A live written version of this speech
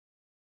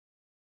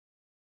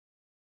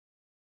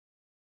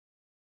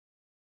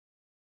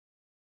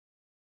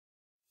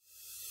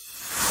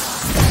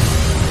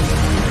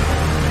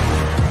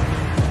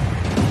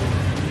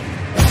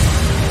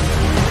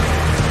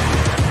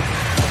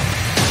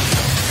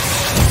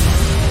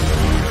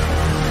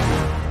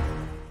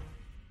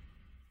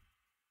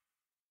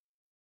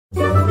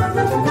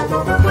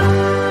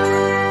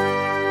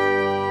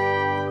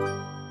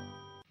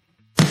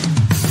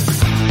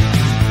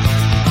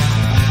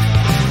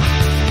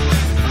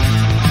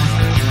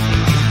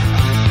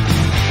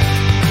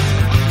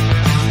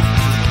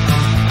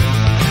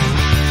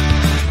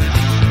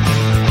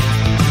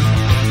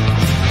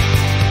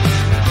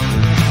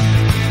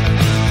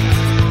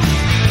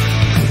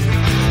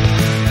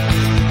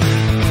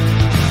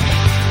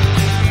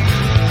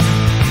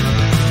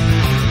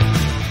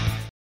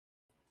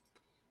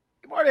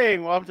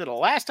morning. Welcome to the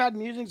last Odd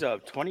Musings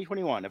of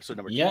 2021, episode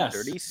number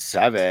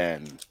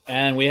 237.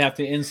 And we have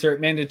to insert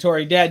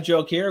mandatory dad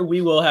joke here.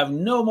 We will have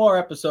no more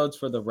episodes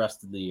for the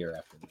rest of the year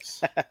after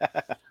this.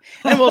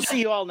 And we'll see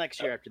you all next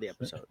year after the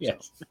episode.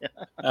 Yes.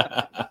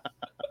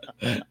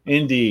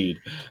 Indeed.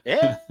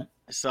 Yeah.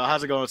 So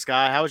how's it going,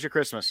 Sky? How was your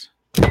Christmas?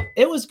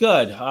 It was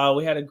good.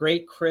 We had a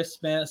great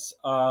Christmas.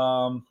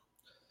 The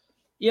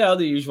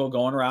usual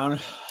going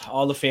around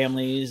all the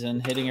families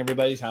and hitting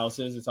everybody's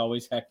houses. It's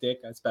always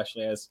hectic,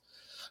 especially as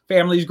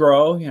families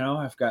grow.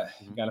 I've got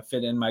to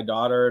fit in my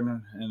daughter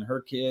and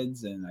her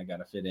kids, and I got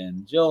to fit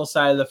in Jill's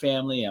side of the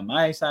family and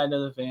my side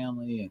of the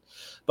family.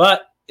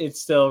 But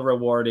it's still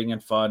rewarding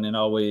and fun, and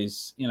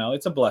always,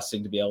 it's a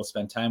blessing to be able to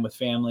spend time with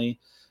family.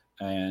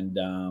 And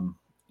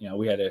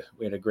we had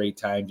a great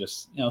time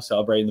just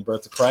celebrating the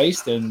birth of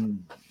Christ,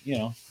 and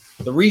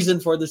the reason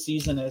for the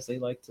season, as they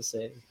like to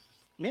say.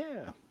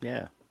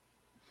 Yeah.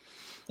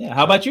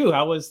 How about you?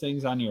 How was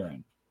things on your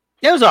end?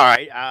 It was all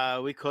right.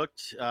 We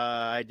cooked.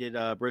 I did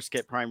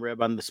brisket prime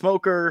rib on the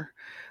smoker.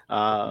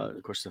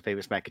 Of course, the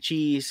famous mac and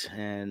cheese.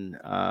 And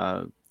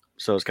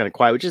so it's kind of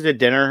quiet. We just did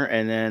dinner.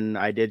 And then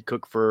I did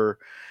cook for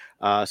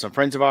some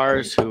friends of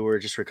ours who were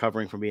just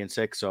recovering from being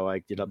sick. So I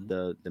did up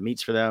the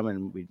meats for them.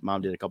 And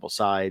mom did a couple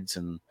sides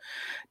and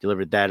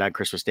delivered that on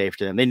Christmas Day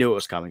for them. They knew it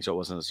was coming, so it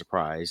wasn't a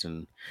surprise.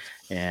 And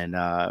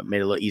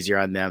made it a little easier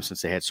on them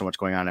since they had so much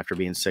going on after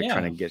being sick,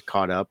 trying to get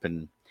caught up.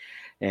 And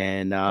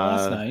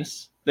that's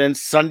nice. Then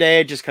Sunday,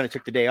 I just kind of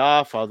took the day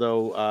off,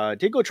 although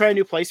did go try a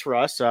new place for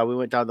us. We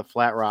went down to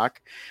Flat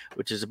Rock,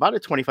 which is about a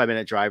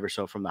 25-minute drive or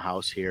so from the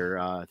house here,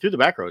 through the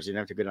back roads. You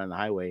didn't have to go down the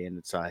highway, and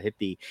it's hit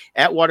the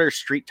Atwater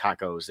Street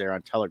Tacos there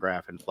on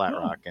Telegraph in Flat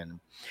Rock,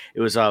 and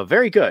it was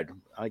very good.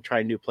 I like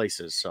trying new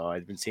places, so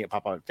I've been seeing it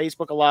pop up on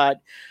Facebook a lot.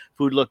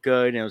 Food looked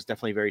good, and it was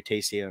definitely very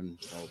tasty. And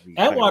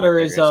Atwater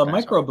is a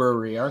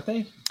microbrewery, aren't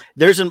they?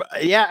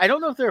 I don't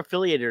know if they're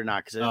affiliated or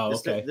not,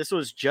 because this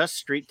was just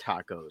street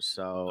tacos.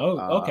 So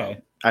okay.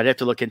 I'd have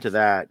to look into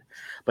that.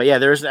 But yeah,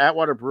 there's an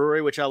Atwater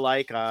Brewery, which I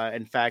like.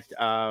 In fact,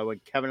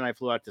 when Kevin and I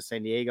flew out to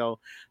San Diego,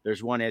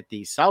 there's one at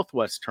the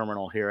Southwest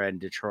Terminal here in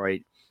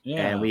Detroit.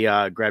 Yeah. And we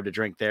grabbed a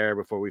drink there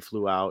before we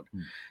flew out.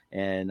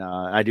 And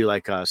I do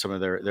like some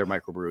of their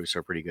microbrews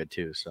are pretty good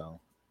too.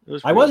 So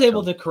I was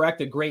able to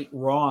correct a great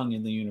wrong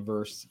in the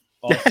universe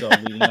also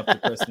leading up to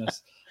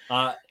Christmas.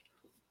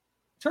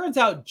 Turns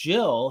out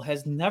Jill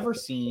has never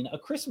seen A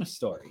Christmas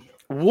Story.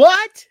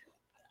 What?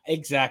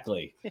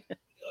 Exactly.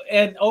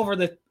 And over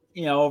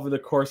the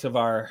course of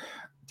our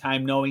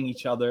time knowing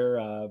each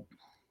other,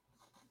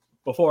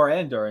 before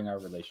and during our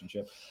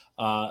relationship,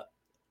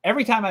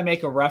 every time I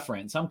make a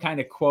reference, some kind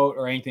of quote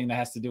or anything that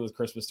has to do with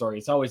Christmas Story,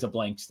 it's always a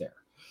blank stare.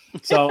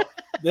 So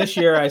this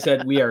year I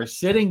said, we are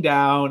sitting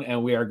down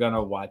and we are going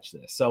to watch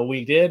this. So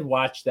we did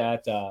watch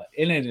that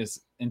in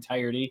its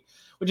entirety,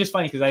 which is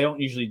funny because I don't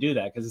usually do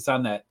that because it's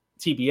on that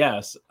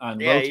TBS on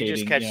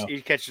rotating.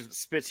 You catch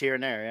spits here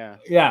and there. Yeah.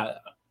 Yeah.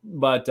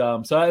 But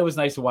so it was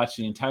nice to watch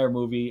the entire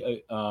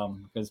movie because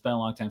it's been a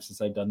long time since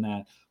I've done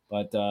that.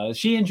 But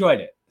she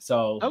enjoyed it.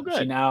 So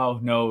she now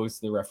knows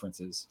the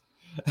references.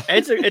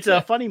 It's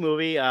a funny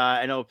movie.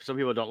 I know some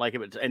people don't like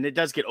it, and it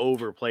does get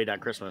overplayed on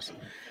Christmas.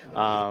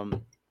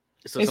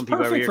 So it's some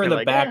people perfect for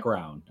the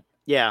background.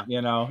 Yeah.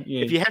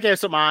 If you have to have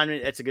something on,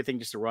 it's a good thing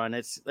just to run.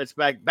 It's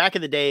back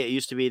in the day. It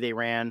used to be they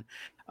ran.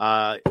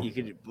 You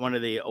could one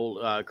of the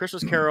old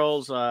Christmas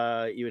carols.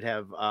 You would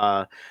have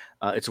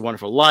It's a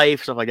Wonderful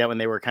Life, stuff like that. When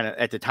they were kind of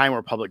at the time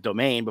were public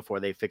domain before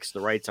they fixed the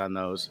rights on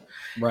those,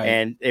 right?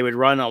 And they would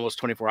run almost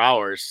 24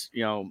 hours.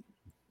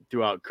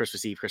 Throughout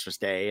Christmas Eve, Christmas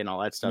Day, and all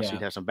that stuff. Yeah. So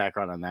you'd have some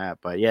background on that.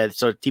 But yeah,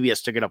 so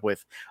TBS took it up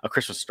with A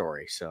Christmas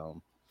Story.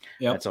 So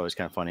that's always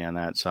kind of funny on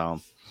that. So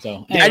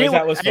anyways,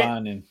 that was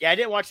fun. I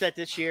didn't watch that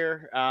this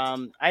year.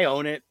 I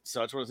own it.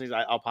 So it's one of those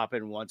things I'll pop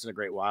in once in a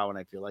great while when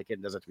I feel like it.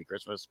 It doesn't have to be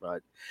Christmas,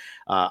 but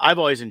I've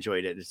always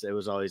enjoyed it. It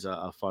was always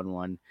a fun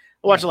one.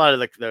 I watch a lot of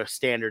the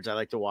standards I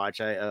like to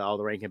watch. All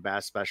the Rankin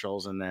Bass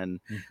specials, and then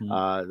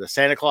the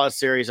Santa Claus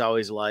series I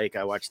always like.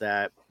 I watch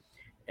that.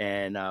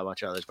 And a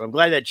bunch of others, but I'm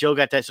glad that Jill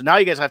got that. So now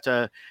you guys have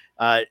to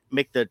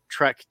make the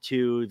trek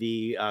to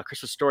the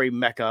Christmas Story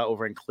Mecca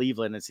over in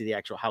Cleveland and see the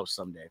actual house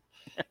someday.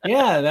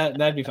 Yeah,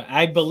 that'd be fun.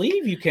 I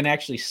believe you can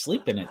actually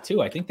sleep in it too.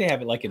 I think they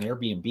have it like an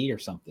Airbnb or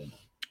something.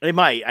 They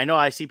might. I know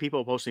I see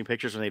people posting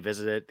pictures when they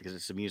visit it because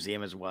it's a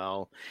museum as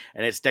well,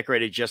 and it's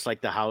decorated just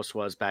like the house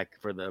was back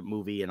for the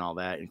movie and all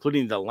that,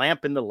 including the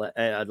lamp in the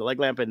leg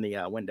lamp in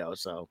the window.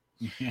 So,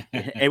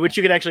 and which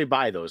you can actually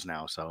buy those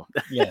now. So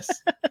yes.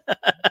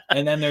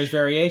 And then there's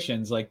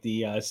variations like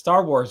the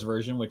Star Wars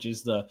version, which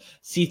is the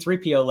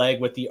C-3PO leg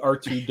with the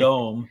R2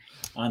 dome,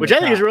 which I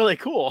think is really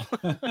cool.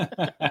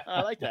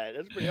 I like that.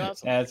 That's pretty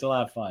awesome. Yeah, it's a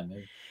lot of fun.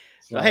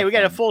 So, hey, we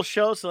got a full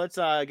show, so let's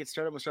get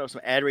started. We'll start with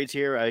some ad reads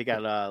here. We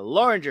got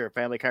Loringer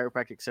Family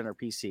Chiropractic Center,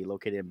 PC,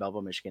 located in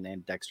Belleville, Michigan,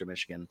 and Dexter,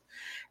 Michigan.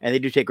 And they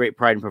do take great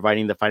pride in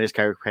providing the finest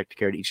chiropractic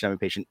care to each and every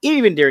patient,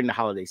 even during the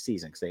holiday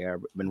season, because they have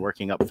been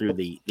working up through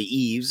the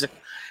eves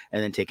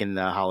and then taking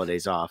the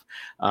holidays off.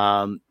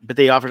 But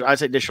they offer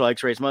on-site digital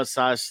x-rays,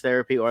 massage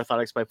therapy,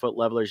 orthotics by foot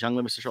levelers, young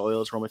limb essential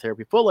oils,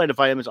 aromatherapy, full line of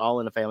vitamins, all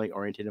in a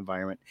family-oriented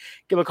environment.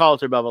 Give a call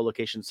to their Belleville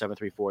location,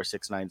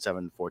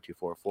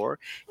 734-697-4244.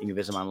 You can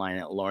visit them online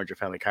at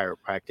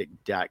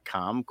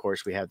LoringerFamilyChiropractic.com. Of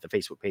course, we have the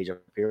Facebook page up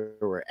here.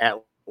 We're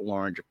at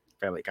Loringer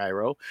Family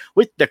Chiro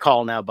with the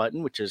call now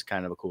button, which is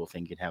kind of a cool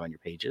thing you can have on your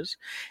pages.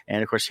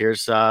 And of course,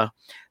 here's the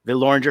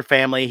Loringer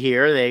family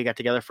here. They got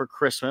together for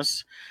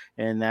Christmas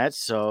and that.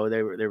 So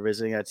they're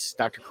visiting. That's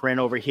Dr. Corinne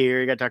over here.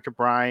 You got Dr.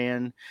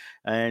 Brian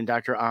and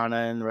Dr. Anna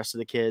and the rest of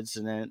the kids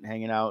and then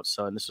hanging out.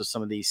 So, and this was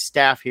some of the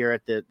staff here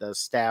at the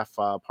staff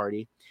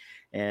party.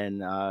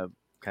 And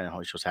kind of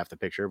only shows half the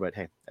picture, but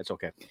hey, that's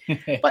okay.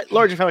 But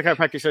Loringer Family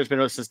Chiropractic has been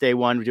with us since day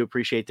one. We do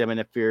appreciate them. And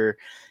if you're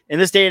in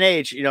this day and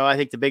age, you know, I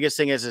think the biggest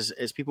thing is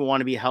people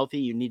want to be healthy.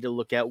 You need to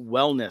look at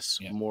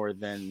wellness more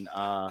than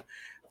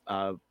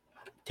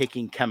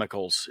taking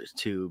chemicals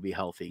to be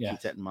healthy. Yes.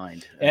 Keep that in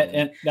mind.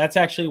 And that's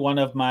actually one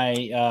of my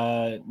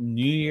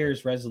New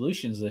Year's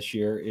resolutions this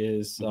year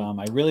is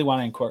I really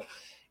want to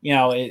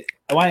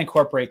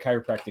incorporate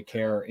chiropractic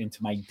care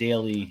into my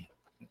daily,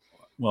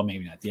 well,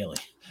 maybe not daily,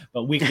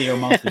 but weekly or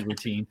monthly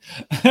routine.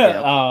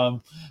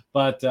 But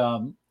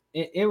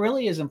it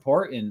really is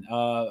important.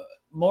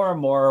 More and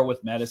more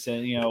with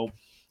medicine, you know,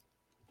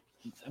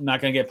 I'm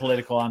not going to get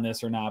political on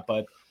this or not,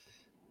 but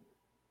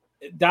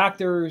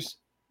doctors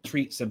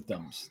treat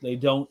symptoms. They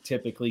don't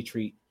typically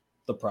treat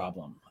the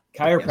problem.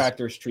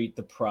 Chiropractors treat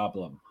the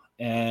problem.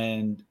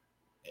 And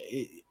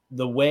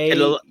the way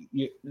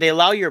they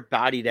allow your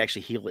body to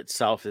actually heal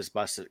itself as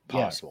best as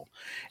possible.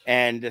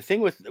 And the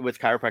thing with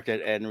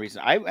chiropractic, and the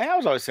reason I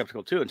was always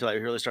skeptical too until I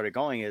really started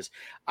going, is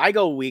I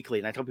go weekly,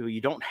 and I tell people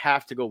you don't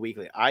have to go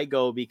weekly. I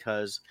go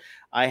because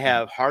I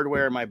have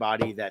hardware in my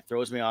body that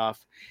throws me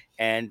off.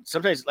 And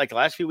sometimes, like the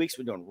last few weeks,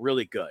 we're doing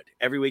really good.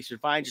 Every week's been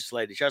fine, just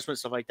slight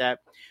adjustments, stuff like that.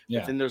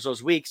 But then there's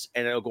those weeks,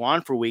 and it'll go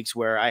on for weeks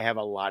where I have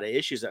a lot of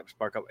issues that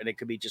spark up, and it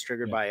could be just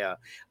triggered by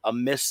a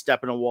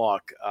misstep in a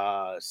walk,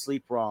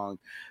 sleep wrong,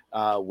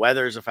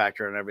 weather's a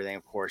factor and everything,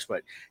 of course.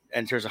 But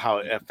in terms of how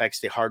it affects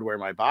the hardware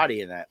in my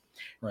body and that,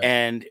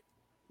 and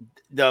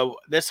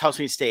this helps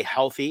me stay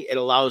healthy. It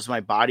allows my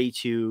body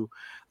to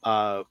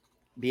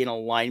be in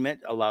alignment,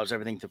 allows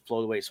everything to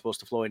flow the way it's supposed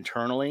to flow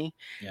internally.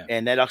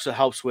 And that also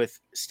helps with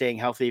staying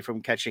healthy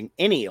from catching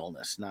any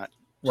illness, not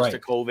just a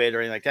COVID or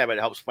anything like that, but it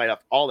helps fight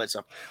off all that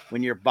stuff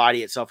when your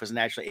body itself is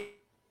naturally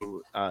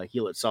able to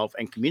heal itself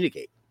and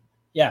communicate.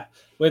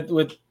 With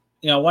you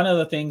know, one of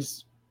the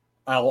things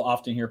I'll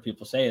often hear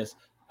people say is,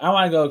 I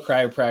want to go to a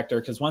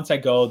chiropractor because once I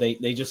go, they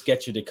just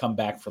get you to come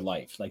back for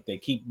life. Like they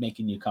keep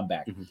making you come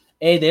back.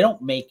 They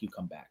don't make you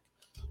come back.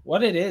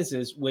 What it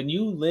is when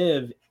you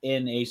live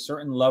in a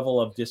certain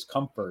level of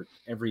discomfort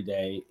every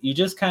day, you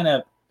just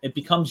it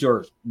becomes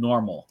your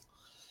normal.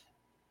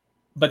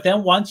 But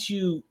then once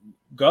you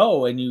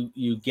go and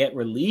you get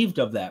relieved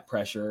of that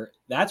pressure,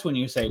 that's when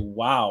you say,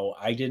 wow,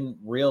 I didn't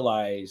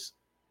realize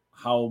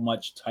how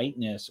much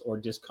tightness or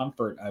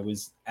discomfort I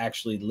was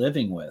actually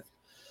living with.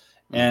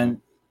 And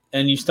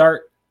you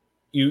start,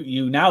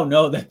 you now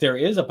know that there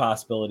is a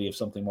possibility of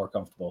something more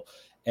comfortable.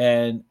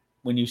 And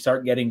when you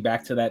start getting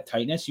back to that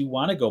tightness, you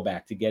want to go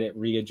back to get it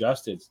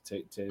readjusted,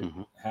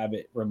 to have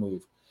it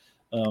removed.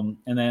 And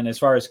then as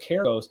far as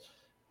care goes,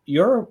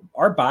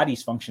 our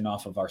bodies function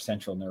off of our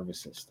central nervous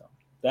system.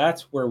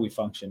 That's where we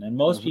function. And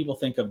most people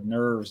think of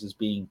nerves as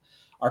being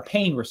our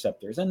pain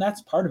receptors, and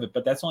that's part of it,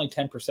 but that's only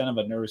 10% of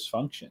a nerve's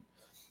function.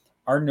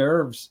 Our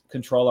nerves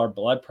control our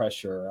blood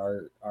pressure,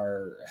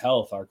 our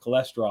health, our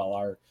cholesterol,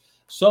 our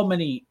so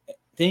many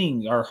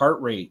things, our heart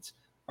rates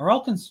are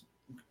all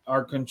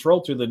are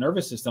controlled through the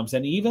nervous systems.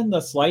 And even the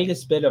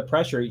slightest bit of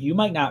pressure, you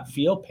might not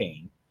feel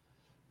pain,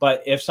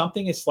 but if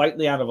something is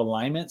slightly out of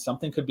alignment,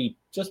 something could be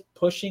just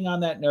pushing on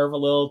that nerve a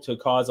little to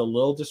cause a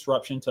little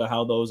disruption to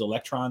how those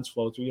electrons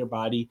flow through your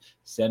body,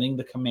 sending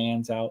the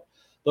commands out.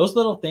 Those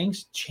little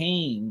things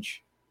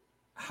change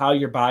how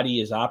your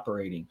body is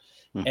operating.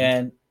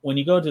 And when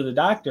you go to the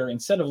doctor,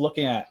 instead of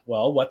looking at,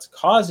 well, what's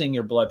causing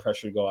your blood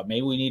pressure to go up?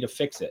 Maybe we need to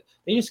fix it.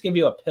 They just give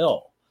you a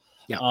pill.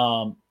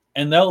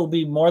 And they'll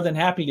be more than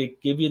happy to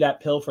give you that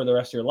pill for the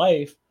rest of your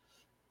life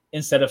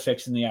instead of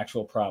fixing the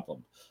actual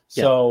problem.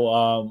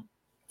 So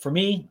for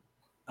me,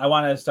 I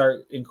want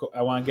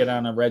to get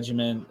on a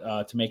regimen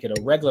to make it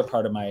a regular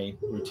part of my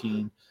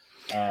routine.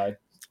 And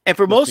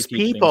for most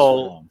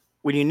people,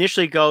 when you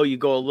initially go, you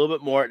go a little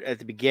bit more at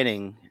the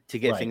beginning to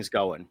get things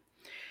going.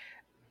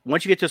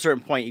 once you get to a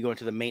certain point, you go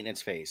into the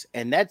maintenance phase,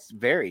 and that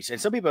varies.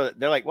 And some people,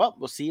 they're like, "Well,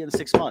 we'll see you in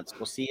 6 months.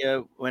 We'll see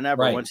you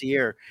whenever, Right. once a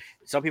year."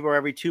 Some people are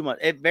every 2 months.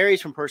 It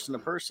varies from person to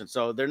person.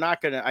 So they're not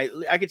gonna.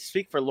 I could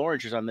speak for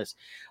Lawrence's on this.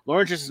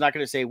 Lawrence's is not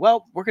going to say,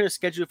 "Well, we're going to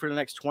schedule for the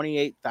next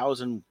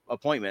 28,000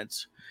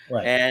 appointments,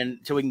 Right. and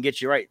until we can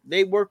get you right."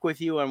 They work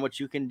with you on what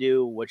you can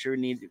do, what your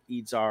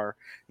needs are,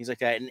 things like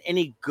that. And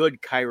any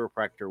good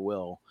chiropractor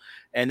will.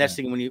 And that's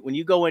the thing, when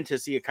you go in to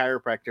see a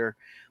chiropractor,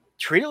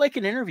 treat it like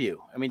an interview.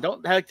 I mean,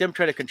 don't let them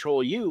try to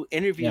control you.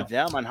 Interview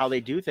them on how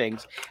they do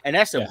things, and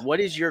ask them,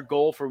 "What is your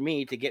goal for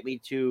me to get me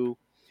to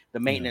the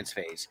maintenance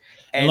phase?"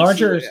 And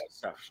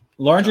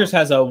Largers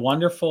has a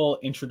wonderful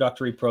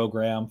introductory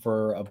program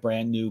for a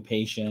brand new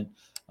patient.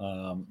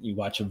 You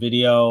watch a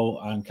video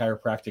on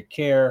chiropractic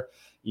care.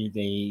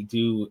 They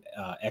do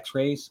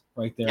X-rays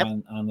right there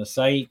on the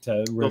site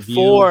to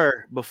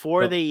review.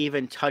 Before they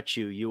even touch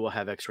you, you will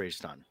have X-rays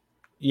done.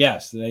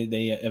 Yes,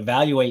 they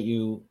evaluate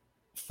you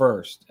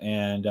first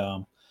and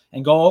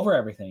go over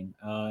everything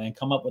and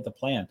come up with a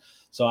plan.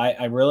 So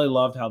I really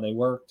loved how they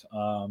worked.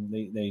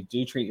 They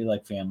do treat you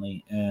like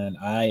family, and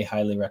I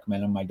highly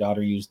recommend them. My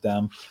daughter used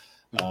them.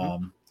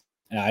 And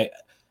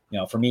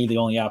for me, the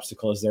only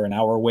obstacle is they're an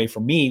hour away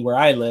from me where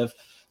I live.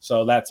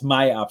 So that's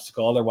my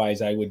obstacle.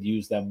 Otherwise, I would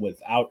use them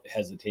without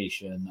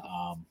hesitation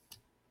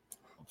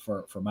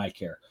for my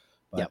care.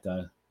 But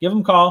give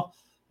them a call.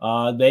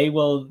 They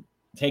will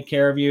take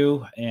care of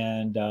you.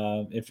 And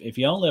if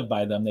you don't live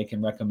by them, they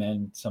can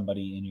recommend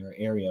somebody in your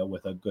area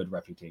with a good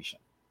reputation.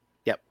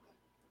 Yep.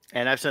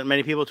 And I've sent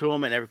many people to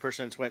them, and every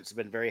person that's went has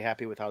been very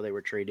happy with how they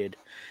were treated.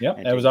 Yep.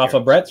 It was off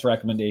of Brett's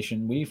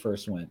recommendation. We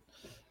first went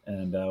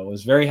and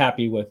was very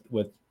happy with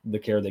the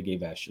care they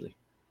gave Ashley.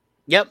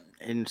 Yep.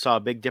 And saw a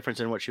big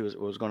difference in what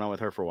was going on with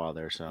her for a while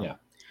there. So yeah.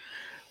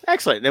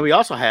 Excellent. Then we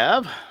also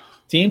have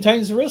Team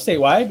Titans Real Estate.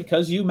 Why?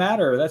 Because you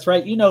matter. That's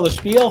right. You know the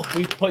spiel.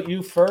 We put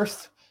you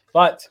first.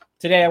 But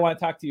today I want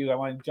to talk to you. I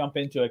want to jump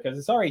into it because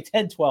it's already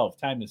 10:12.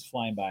 Time is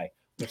flying by.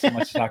 There's so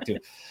much to talk to.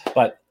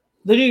 But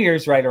the New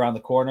Year's right around the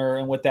corner.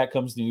 And with that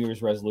comes New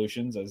Year's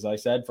resolutions. As I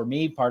said, for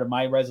me, part of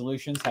my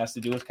resolutions has to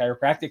do with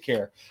chiropractic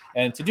care.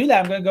 And to do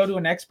that, I'm going to go to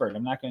an expert.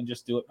 I'm not going to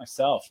just do it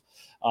myself.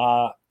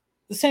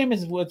 The same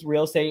as with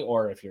real estate,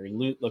 or if you're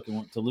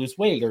looking to lose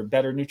weight or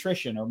better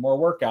nutrition or more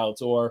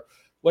workouts or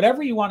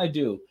whatever you want to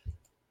do.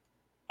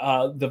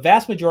 The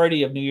vast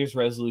majority of New Year's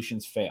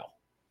resolutions fail.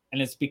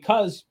 And it's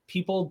because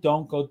people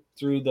don't go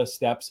through the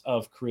steps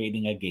of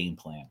creating a game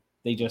plan.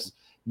 They just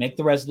make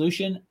the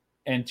resolution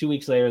and 2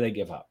 weeks later they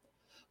give up.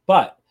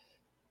 But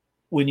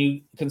when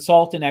you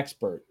consult an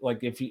expert, like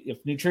if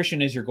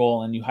nutrition is your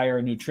goal and you hire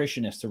a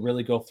nutritionist to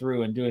really go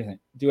through and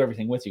do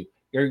everything with you,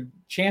 your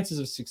chances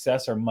of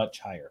success are much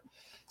higher.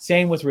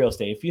 Same with real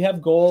estate. If you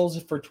have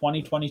goals for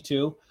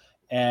 2022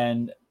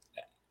 and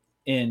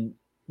in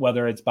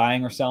whether it's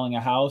buying or selling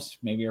a house,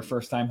 maybe you're a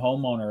first-time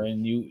homeowner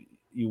and you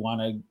want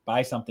to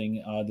buy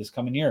something this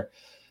coming year,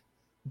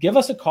 give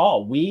us a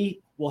call.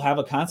 We will have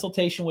a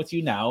consultation with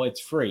you now. It's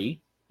free.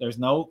 There's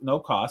no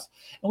cost.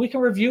 And we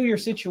can review your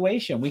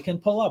situation. We can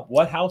pull up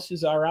what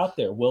houses are out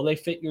there. Will they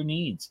fit your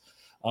needs?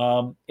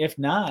 If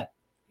not,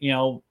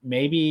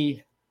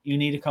 maybe you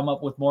need to come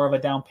up with more of a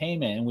down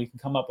payment, and we can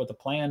come up with a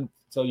plan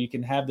so you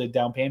can have the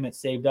down payment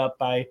saved up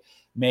by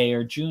May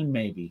or June,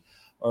 maybe,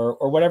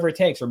 or whatever it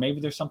takes. Or maybe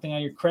there's something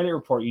on your credit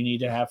report you need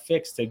to have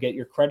fixed to get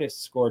your credit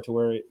score to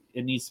where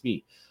it needs to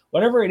be.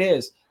 Whatever it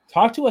is,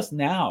 talk to us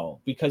now,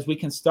 because we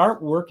can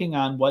start working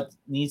on what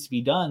needs to be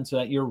done so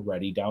that you're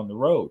ready down the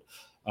road.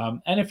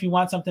 And if you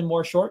want something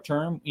more short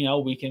term,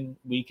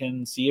 we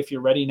can see if you're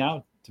ready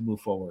now to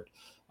move forward.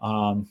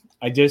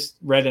 I just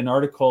read an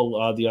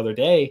article the other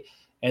day,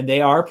 and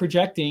they are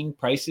projecting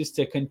prices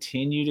to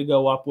continue to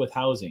go up with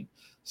housing.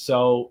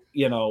 So,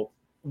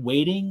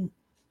 waiting,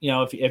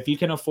 if you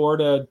can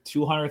afford a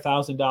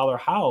 $200,000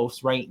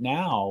 house right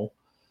now,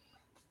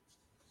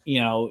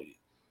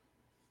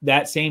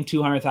 that same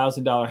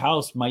 $200,000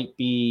 house might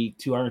be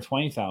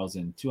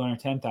 $220,000,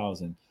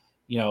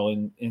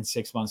 $210,000, in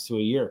 6 months to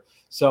a year.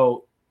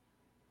 So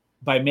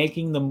by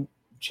making them,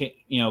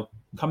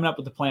 coming up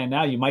with the plan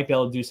now, you might be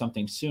able to do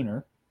something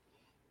sooner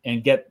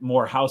and get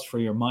more house for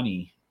your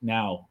money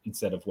now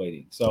instead of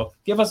waiting. So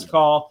give us a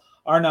call.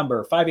 Our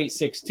number,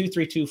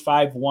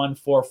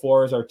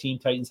 586-232-5144 is our Team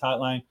Titans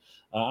hotline.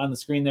 On the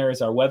screen there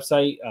is our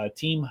website,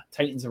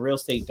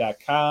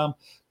 teamtitansrealestate.com.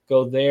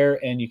 Go there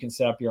and you can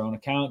set up your own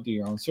account, do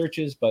your own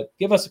searches, but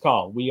give us a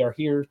call. We are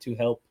here to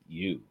help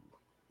you.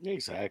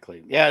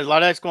 Exactly. Yeah, a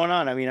lot of that's going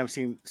on. I mean, I'm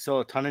seeing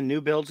still a ton of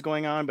new builds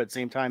going on, but at the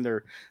same time,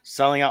 they're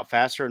selling out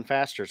faster and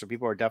faster. So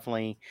people are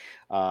definitely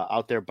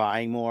out there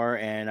buying more,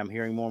 and I'm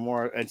hearing more and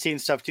more and seeing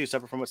stuff too,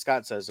 separate from what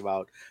Scott says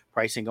about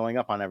pricing going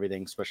up on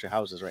everything, especially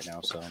houses right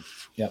now. So,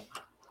 yep.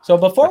 So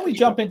before we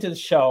jump into the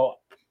show,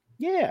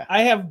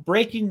 I have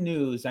breaking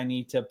news I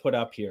need to put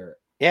up here.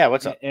 Yeah,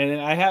 what's up? And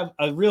I have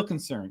a real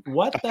concern.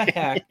 What the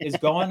heck is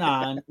going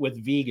on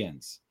with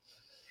vegans?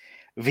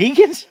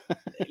 Vegans?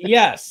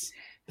 Yes.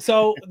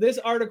 So this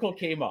article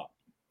came up.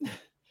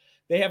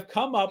 They have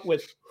come up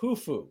with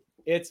Hufu.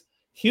 It's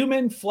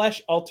human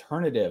flesh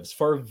alternatives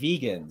for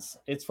vegans.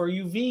 It's for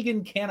you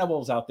vegan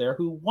cannibals out there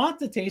who want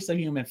the taste of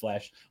human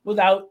flesh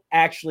without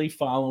actually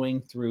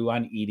following through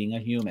on eating a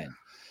human.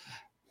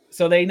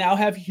 So they now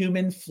have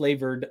human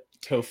flavored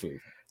tofu.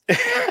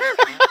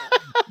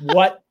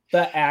 What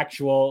the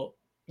actual,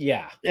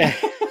 yeah.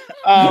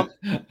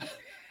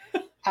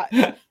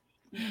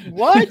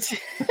 What?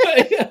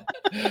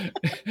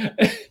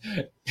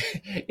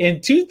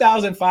 In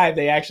 2005,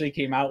 they actually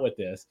came out with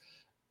this.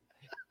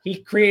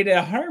 He created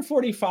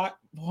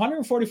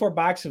 144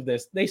 boxes of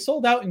this. They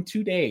sold out in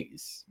 2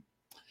 days.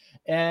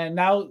 And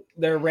now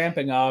they're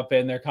ramping up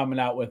and they're coming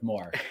out with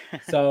more.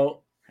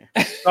 So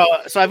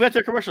I've got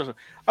the commercials.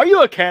 Are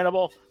you a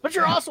cannibal, but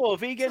you're also a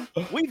vegan?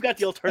 We've got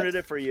the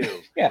alternative for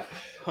you. Yeah.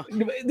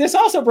 This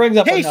also brings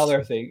up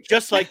another thing.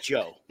 Just like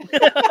Joe.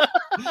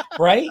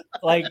 Right?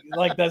 Like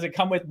does it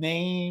come with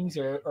names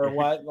or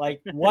what?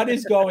 Like what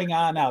is going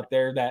on out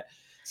there that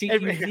you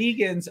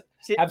vegans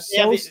have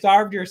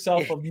starved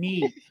yourself of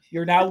meat,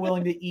 you're now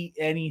willing to eat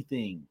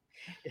anything.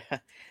 Yeah.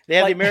 They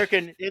have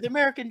the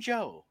American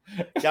Joe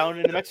down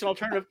in the Mexican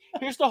alternative.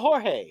 Here's the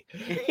Jorge.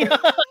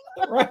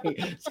 Right.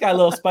 It's got a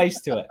little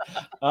spice to it.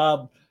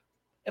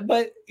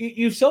 But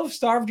you've so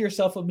starved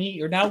yourself of meat,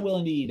 you're now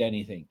willing to eat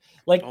anything.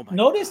 Like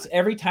notice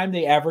every time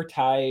they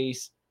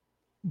advertise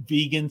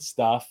vegan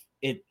stuff,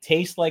 it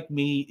tastes like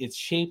meat, it's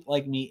shaped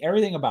like meat,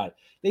 everything about it.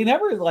 They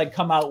never like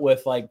come out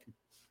with like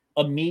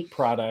a meat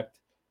product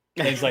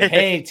and it's like,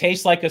 hey, it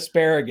tastes like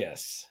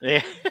asparagus.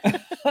 Yeah.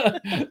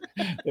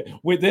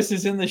 This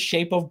is in the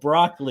shape of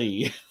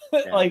broccoli.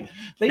 Yeah. Like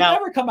they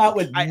never come out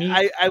with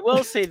meat. I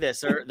will say this: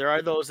 there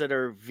are those that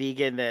are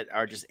vegan that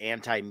are just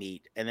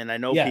anti-meat, and then I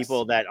know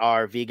people that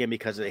are vegan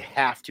because they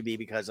have to be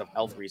because of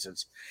health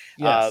reasons.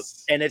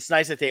 Yes. And it's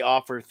nice that they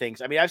offer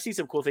things. I mean, I've seen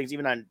some cool things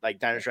even on like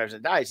Diners, Drives,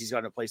 and Dives. He's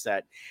gone to a place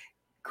that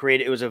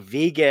created. It was a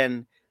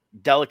vegan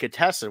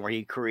delicatessen where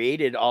he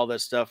created all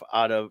this stuff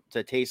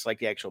to taste like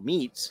the actual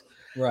meats,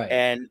 right?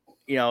 And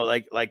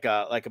like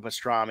a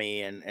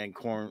pastrami and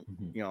corn,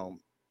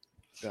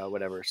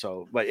 whatever.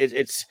 So, but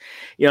it's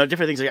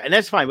different things like that, and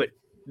that's fine. But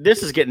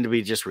this is getting to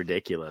be just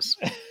ridiculous.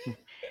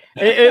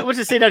 What's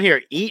it say down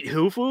here? Eat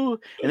Hufu,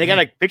 and they got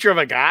a picture of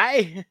a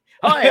guy.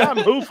 Hi, I'm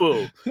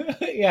Hufu.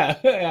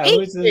 Yeah.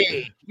 Eat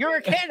me. You're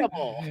a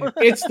cannibal.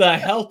 It's the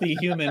healthy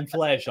human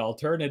flesh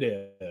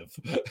alternative.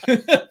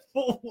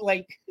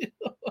 Like.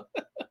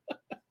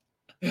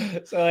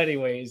 So,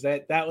 anyways,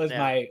 that was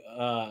my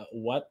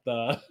what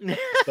the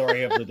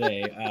story of the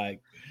day. I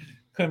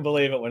couldn't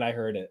believe it when I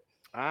heard it.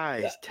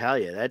 I tell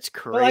you, that's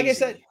crazy. But like I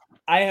said,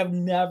 I have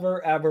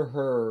never ever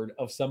heard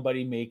of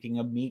somebody making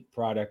a meat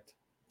product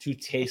to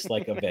taste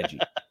like a veggie.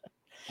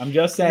 I'm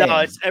just saying.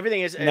 No,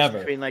 everything is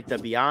between like the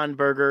Beyond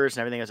Burgers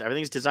and everything else.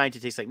 Everything's designed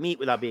to taste like meat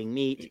without being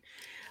meat.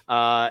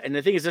 And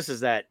the thing is, is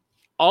that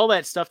all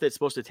that stuff that's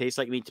supposed to taste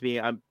like meat to me,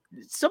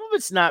 some of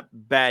it's not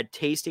bad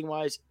tasting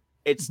wise.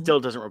 It still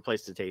doesn't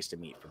replace the taste of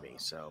meat for me.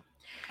 So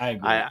I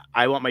agree.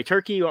 I want my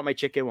turkey, I want my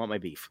chicken, I want my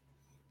beef.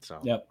 So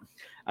yep.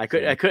 I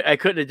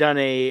couldn't have done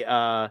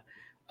a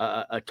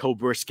toe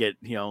brisket,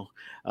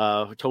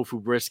 tofu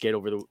brisket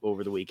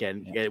over the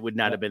weekend. Yeah. It would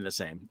not have been the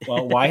same.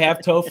 Well, why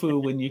have tofu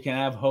when you can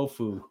have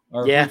hofu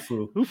or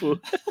hufu?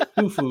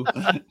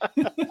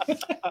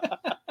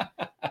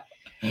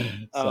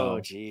 Oh,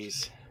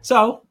 geez.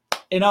 So,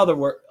 in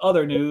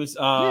other news,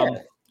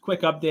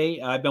 quick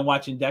update. I've been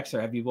watching Dexter.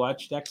 Have you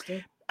watched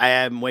Dexter? I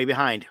am way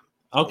behind.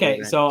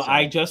 Okay, so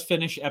I just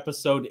finished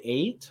episode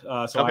 8,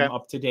 so I'm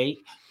up to date.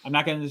 I'm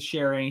not going to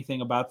share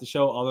anything about the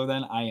show other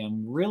than I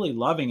am really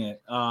loving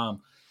it. I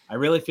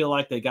really feel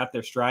like they got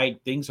their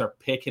stride. Things are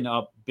picking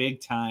up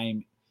big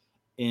time.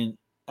 In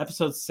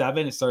episode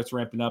 7, it starts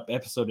ramping up.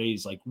 Episode 8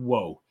 is like,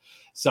 whoa.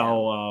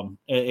 So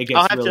it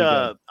gets really good.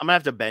 I'm going to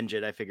have to binge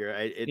it, I figure.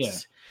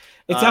 It's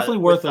definitely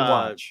worth a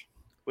watch.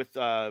 With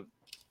the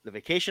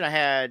vacation I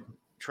had,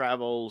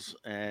 travels,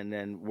 and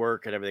then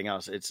work and everything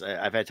else,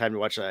 I've had time to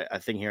watch a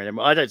thing here and there.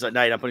 A lot of times at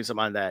night I'm putting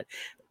something on that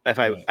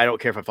I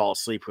don't care if I fall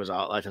asleep, because a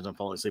lot of times I'm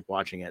falling asleep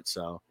watching it.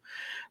 So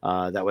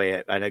that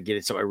way I get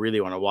it. So I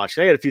really want to watch.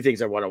 I got a few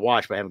things I want to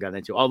watch, but I haven't gotten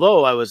into.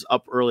 Although I was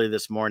up early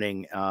this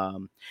morning,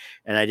 and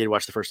I did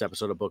watch the first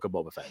episode of Book of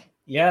Boba Fett.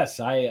 Yes,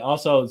 I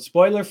also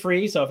spoiler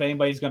free. So if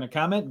anybody's going to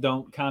comment,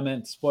 don't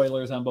comment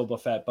spoilers on Boba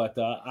Fett. But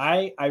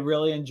I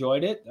really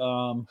enjoyed it.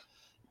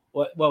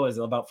 What was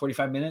it? About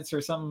 45 minutes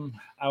or something?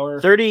 Hour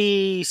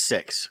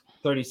 36.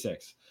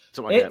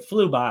 It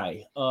flew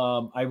by.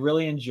 I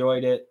really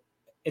enjoyed it.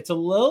 It's a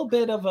little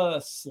bit of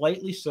a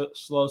slightly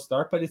slow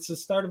start, but it's the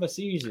start of a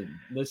season.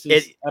 This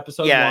is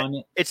episode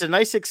 1. It's a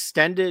nice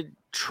extended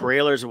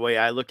trailer is the way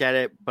I looked at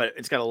it, but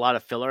it's got a lot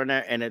of filler in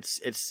there, and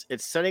it's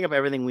setting up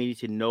everything we need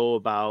to know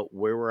about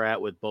where we're at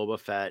with Boba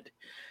Fett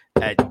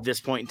at this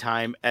point in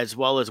time, as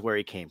well as where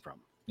he came from.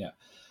 Yeah.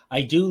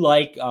 I do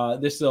like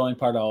this is the only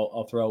part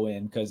I'll throw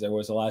in, because there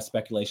was a lot of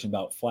speculation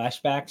about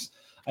flashbacks.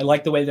 I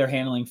like the way they're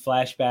handling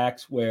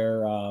flashbacks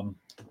where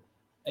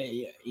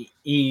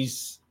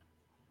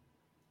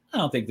I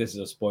don't think this is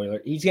a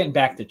spoiler. He's getting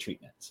back to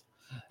treatments.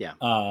 Yeah.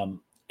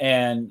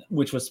 and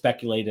which was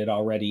speculated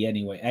already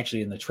anyway.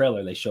 Actually, in the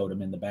trailer, they showed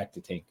him in the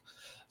Bacta tank.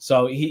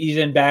 So he's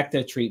in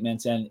Bacta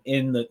treatments, and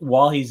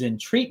while he's in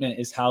treatment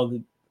is how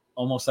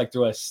almost like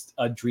through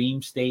a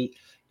dream state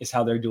is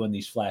how they're doing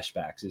these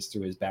flashbacks is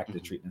through his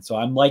Bacta treatment. So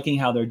I'm liking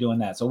how they're doing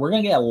that. So we're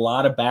gonna get a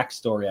lot of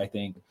backstory, I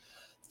think,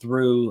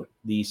 through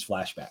these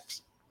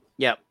flashbacks.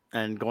 Yep.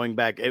 And going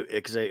back,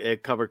 because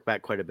it covered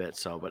back quite a bit.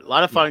 So, but a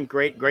lot of fun.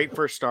 Great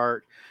first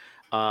start.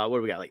 What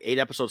do we got? Like 8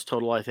 episodes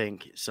total, I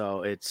think.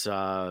 So it's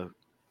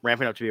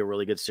ramping up to be a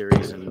really good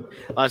series, and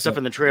a lot of stuff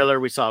in the trailer.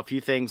 We saw a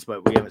few things,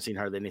 but we haven't seen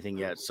hardly anything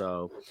yet.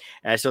 So,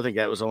 and I still think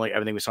that was only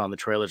everything we saw in the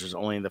trailers was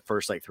only in the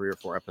first like 3 or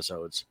 4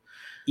 episodes.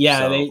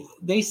 Yeah, so,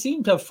 they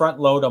seem to front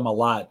load them a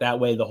lot. That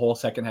way, the whole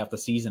second half of the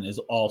season is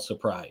all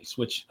surprise,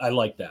 which I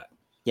like that.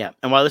 Yeah,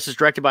 and while this is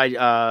directed by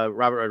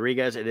Robert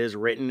Rodriguez, it is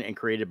written and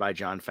created by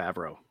Jon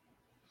Favreau.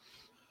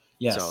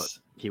 Yes. So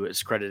he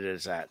was credited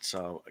as that.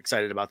 So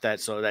excited about that.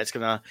 So that's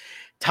going to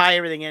tie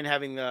everything in,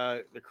 having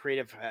the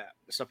creative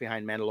stuff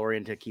behind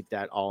Mandalorian to keep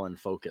that all in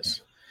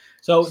focus.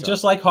 So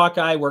just like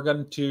Hawkeye, we're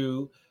going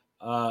to,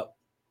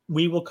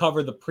 we will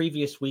cover the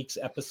previous week's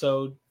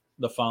episode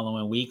the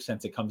following week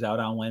since it comes out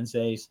on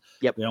Wednesdays.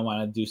 Yep. We don't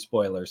want to do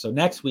spoilers. So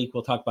next week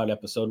we'll talk about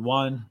episode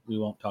 1. We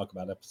won't talk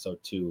about episode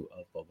 2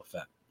 of Boba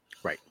Fett.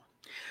 Right.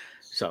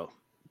 So,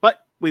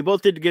 but we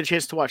both did get a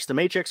chance to watch The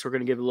Matrix. We're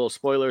going to give a little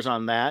spoilers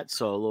on that.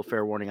 So a little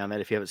fair warning on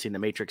that if you haven't seen The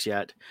Matrix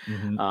yet.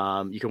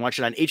 Mm-hmm. You can watch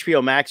it on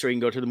HBO Max, or you can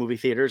go to the movie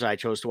theaters. I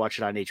chose to watch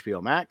it on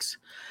HBO Max.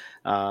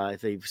 I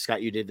think,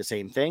 Scott, you did the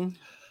same thing.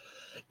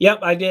 Yep,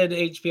 I did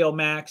HBO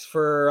Max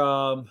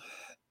for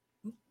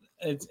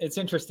it's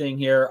interesting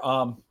here.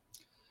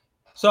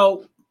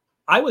 So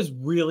I was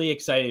really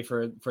excited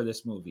for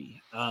this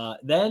movie.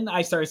 Then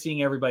I started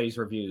seeing everybody's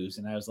reviews,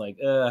 and I was like,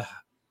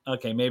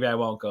 okay, maybe I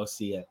won't go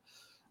see it.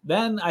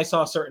 Then I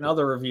saw certain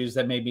other reviews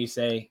that made me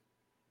say,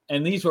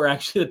 and these were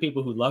actually the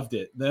people who loved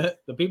it. The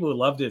people who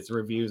loved its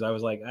reviews, I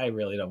was like, I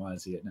really don't want to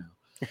see it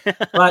now.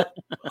 But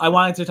I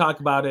wanted to talk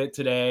about it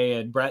today,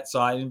 and Brett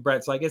saw it, and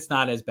Brett's like, it's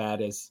not as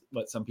bad as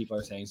what some people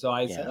are saying. So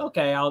I said,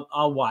 okay,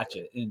 I'll watch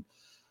it. And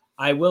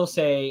I will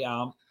say,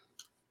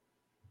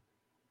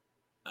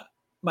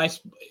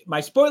 my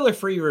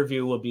spoiler-free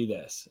review will be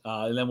this,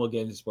 and then we'll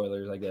get into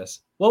spoilers, I guess.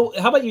 Well,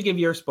 how about you give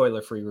your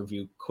spoiler-free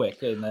review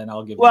quick, and then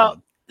I'll give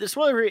mine. The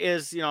spoiler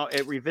is,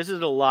 it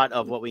revisited a lot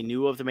of what we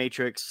knew of The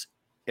Matrix.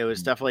 It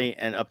was definitely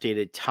an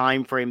updated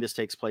time frame this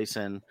takes place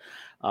in,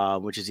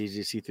 which is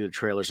easy to see through the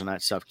trailers and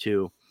that stuff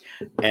too.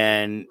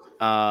 And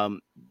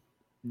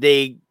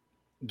they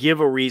give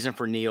a reason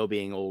for Neo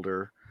being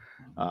older,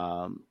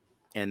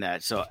 and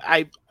that. So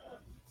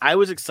I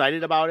was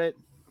excited about it.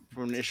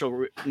 From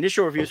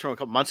initial reviews from a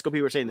couple months ago,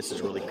 people were saying this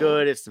is really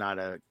good. It's not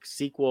a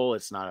sequel.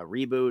 It's not a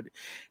reboot.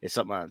 It's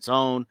something on its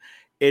own.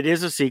 It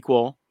is a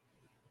sequel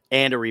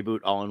and a reboot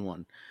all in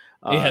one.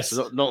 Yes.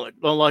 So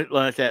don't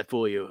let that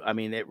fool you. I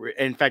mean,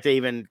 in fact,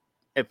 it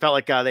felt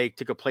like they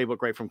took a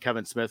playbook right from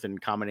Kevin Smith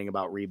and commenting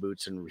about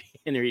reboots and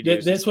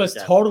redos. This was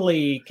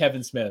totally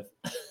Kevin Smith.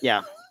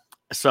 Yeah.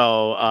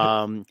 So,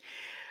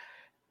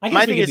 I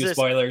guess we can do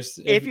spoilers.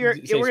 We're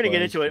going to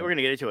get into it. We're going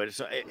to get into it.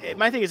 So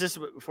my thing is this,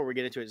 before we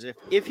get into it, is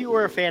if you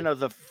were a fan of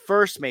the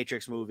first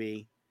Matrix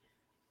movie,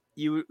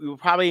 you will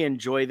probably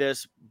enjoy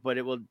this, but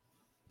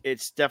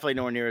it's definitely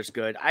nowhere near as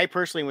good. I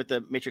personally, with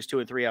the Matrix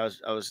 2 and 3, I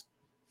was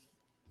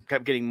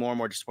kept getting more and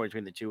more disappointed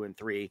between the 2 and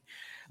 3,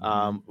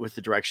 with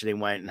the direction they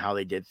went and how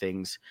they did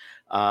things.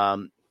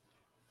 So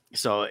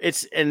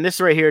and this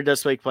right here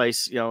does take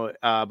place,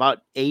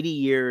 about 80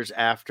 years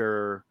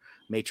after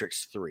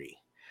Matrix 3.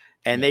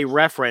 And they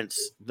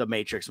reference the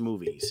Matrix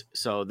movies.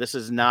 So this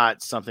is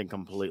not something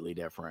completely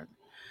different.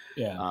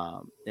 Yeah.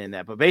 In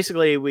that. But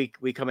basically we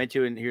come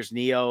into, and here's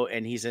Neo,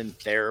 and he's in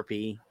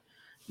therapy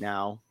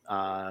now,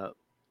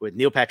 with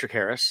Neil Patrick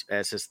Harris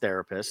as his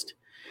therapist.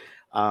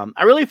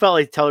 I really felt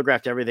like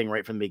telegraphed everything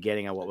right from the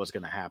beginning on what was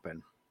going to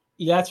happen.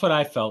 Yeah, that's what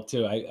I felt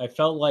too. I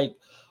felt like,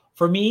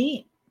 for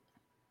me,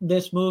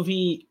 this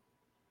movie,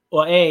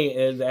 well,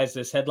 as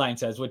this headline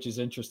says, which is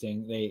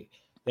interesting,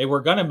 they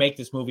were going to make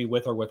this movie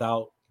with or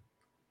without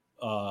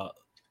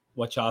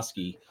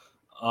Wachowski.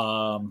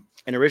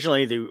 And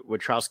originally the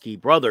Wachowski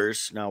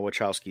brothers, now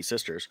Wachowski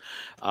sisters,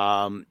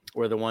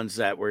 were the ones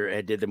that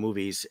did the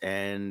movies,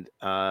 and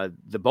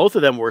the both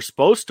of them were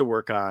supposed to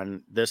work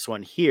on this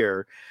one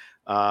here.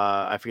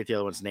 I forget the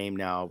other one's name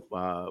now,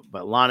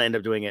 but Lana ended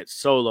up doing it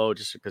solo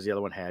just because the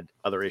other one had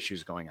other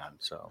issues going on.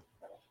 So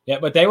yeah,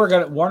 but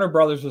Warner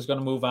Brothers was gonna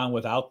move on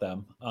without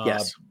them.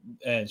 Yes,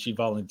 and she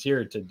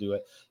volunteered to do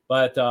it,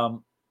 but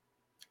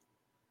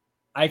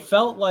I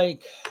feel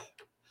like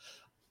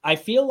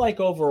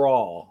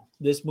overall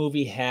this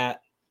movie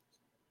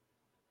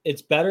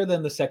it's better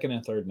than the second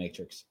and third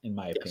Matrix, in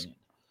my opinion.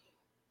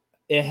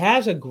 It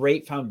has a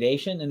great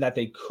foundation in that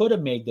they could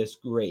have made this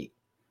great.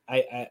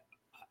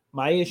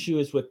 My issue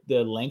is with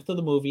the length of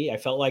the movie. I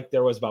felt like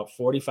there was about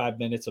 45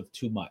 minutes of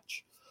too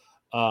much.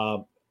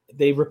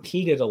 They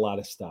repeated a lot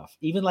of stuff.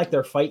 Even like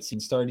their fight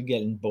scenes started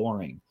getting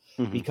boring,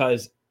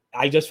 because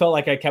I just felt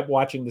like I kept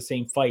watching the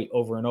same fight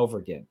over and over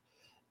again.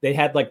 They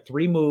had like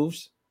 3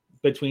 moves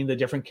between the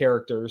different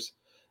characters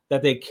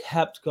that they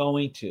kept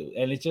going to,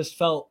 and it just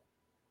felt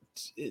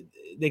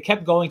they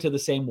kept going to the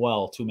same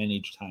well too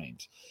many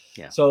times.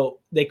 Yeah. So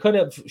they could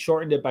have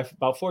shortened it by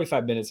about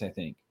 45 minutes, I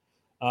think.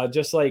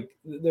 Just like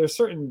there's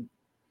certain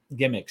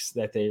gimmicks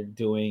that they're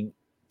doing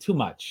too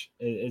much.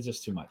 It's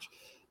just too much.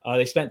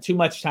 They spent too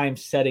much time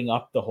setting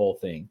up the whole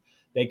thing.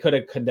 They could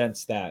have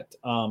condensed that.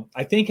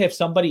 I think if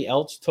somebody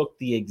else took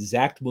the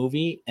exact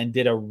movie and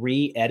did a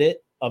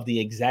re-edit of the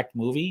exact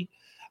movie,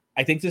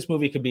 I think this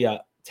movie could be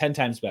 10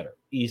 times better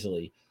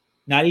easily.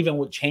 Not even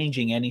with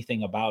changing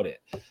anything about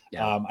it.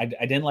 Yeah. I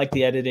didn't like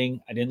the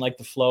editing. I didn't like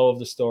the flow of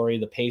the story,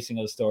 the pacing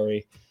of the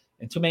story,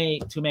 and too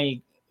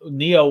many.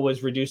 Neo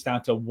was reduced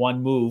down to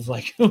one move,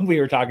 like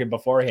we were talking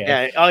beforehand.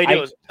 Yeah, all he did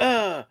was.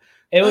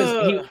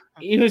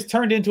 He was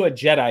turned into a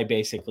Jedi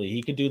basically.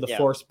 He could do the Yeah.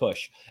 Force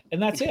push,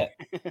 and that's it.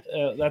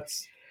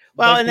 That's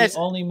that's the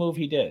only move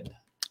he did.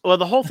 Well,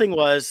 the whole thing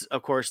was,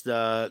 of course,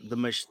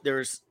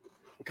 there's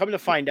coming to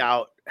find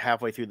out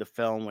halfway through the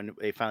film when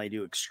they finally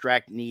do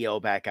extract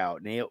Neo back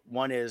out.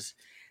 One is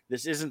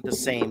this isn't the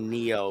same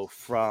Neo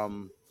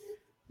from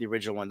the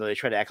original one, though they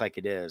try to act like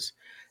it is.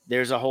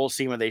 There's a whole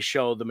scene where they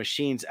show the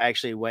machines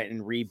actually went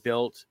and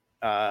rebuilt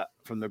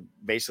from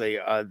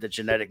the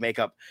genetic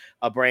makeup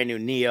a brand new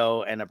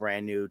Neo and a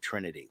brand new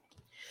Trinity.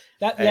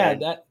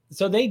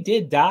 So they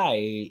did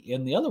die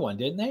in the other one,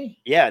 didn't they?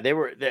 Yeah, they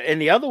were in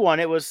the other one.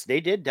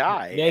 They did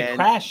die. They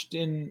crashed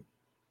in.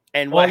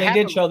 And they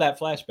did show that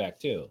flashback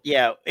too.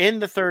 Yeah, in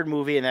the third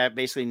movie, and that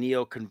basically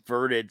Neo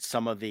converted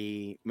some of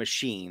the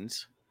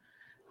machines,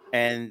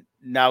 and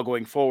now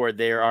going forward,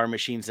 there are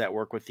machines that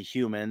work with the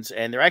humans,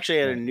 and they're actually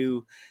at a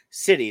new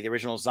city. The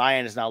original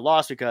Zion is now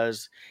lost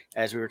because,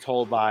 as we were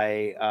told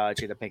by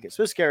Jada Pinkett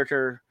Smith's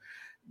character,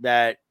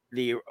 that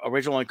the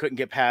original one couldn't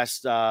get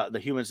past the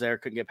humans there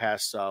couldn't get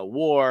past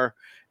war,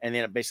 and they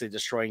ended up basically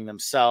destroying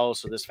themselves.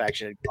 So this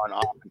faction had gone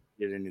off and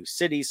did a new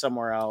city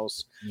somewhere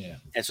else. Yeah.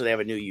 And so they have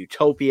a new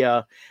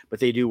utopia, but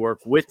they do work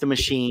with the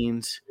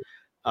machines.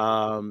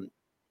 Even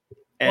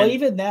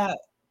that.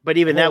 But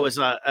even that was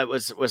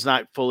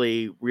not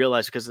fully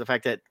realized because of the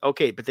fact that,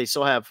 okay, but they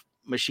still have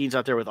machines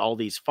out there with all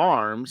these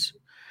farms.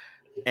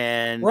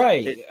 And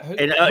right.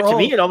 To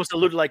me, it almost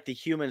alluded like the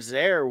humans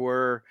there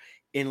were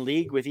in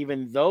league with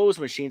even those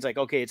machines. Like,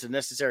 okay, it's a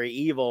necessary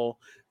evil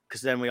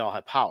because then we all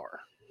have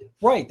power.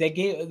 Right. They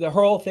gave the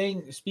whole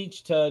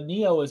speech to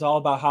Neo is all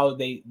about how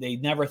they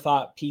never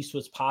thought peace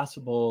was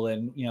possible.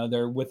 And,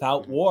 they're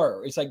without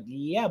war. It's like,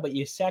 yeah, but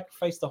you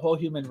sacrifice the whole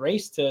human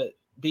race to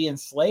be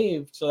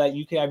enslaved so that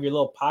you can have your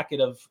little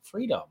pocket of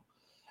freedom.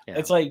 Yeah.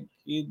 It's like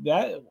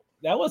that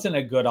wasn't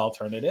a good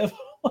alternative.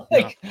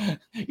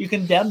 You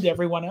condemned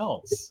everyone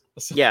else.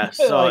 Yeah.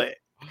 So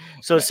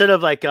instead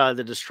of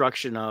the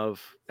destruction of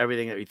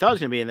everything that we thought was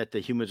going to be, and that the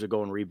humans would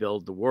go and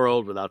rebuild the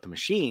world without the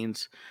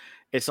machines,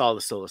 it's all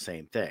still the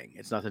same thing.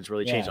 Nothing's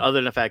really changed other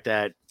than the fact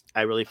that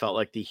I really felt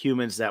like the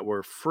humans that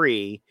were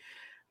free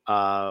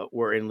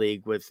were in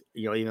league with,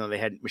 even though they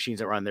had machines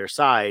that were on their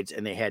sides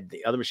and they had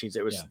the other machines,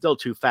 there was still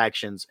two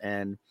factions.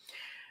 And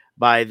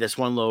by this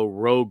one little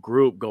rogue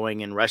group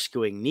going and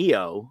rescuing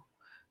Neo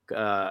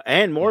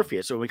and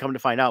Morpheus. So when we come to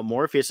find out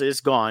Morpheus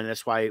is gone,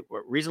 that's why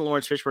reason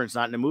Lawrence Fishburne's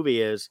not in the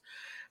movie is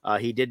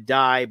he did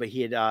die, but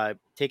he had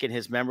taken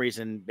his memories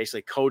and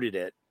basically coded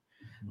it.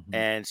 Mm-hmm.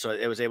 And so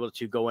it was able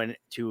to go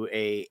into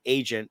a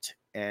agent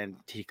and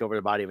take over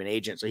the body of an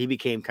agent. So he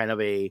became kind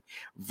of a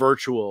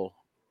virtual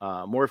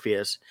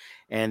Morpheus,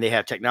 and they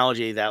have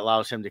technology that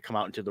allows him to come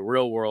out into the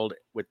real world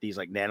with these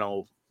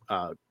nano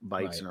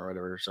bites or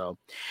whatever. So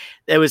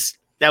that was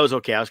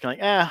okay. I was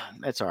kind of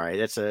that's all right.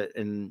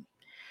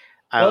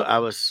 I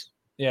was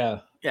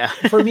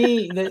for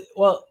me.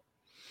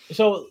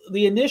 So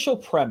the initial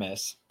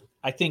premise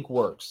I think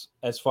works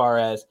as far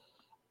as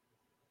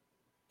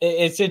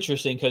it's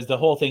interesting because the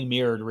whole thing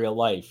mirrored real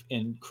life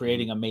in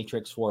creating a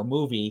Matrix 4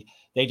 movie.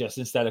 They just,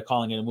 instead of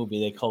calling it a movie,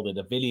 they called it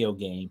a video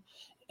game.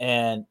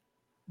 And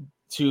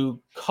to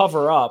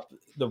cover up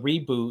the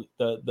reboot,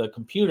 the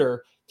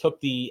computer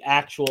took the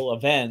actual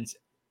events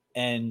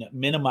and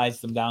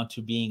minimized them down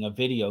to being a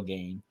video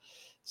game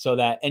so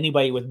that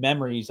anybody with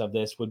memories of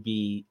this would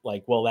be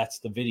like, well, that's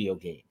the video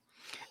game.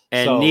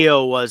 And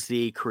Neo was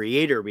the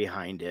creator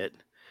behind it.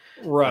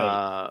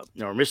 Right.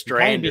 Or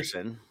Mr.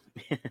 Anderson.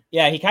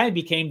 He kind of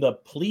became the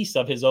police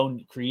of his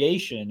own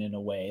creation in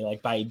a way,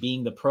 like by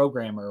being the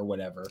programmer or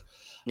whatever.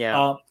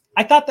 Yeah.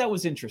 I thought that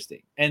was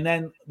interesting. And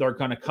then they're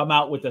going to come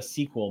out with a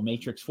sequel,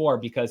 Matrix 4,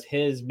 because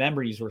his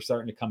memories were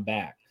starting to come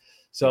back.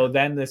 So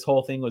then this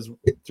whole thing was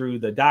through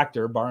the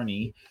doctor,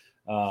 Barney,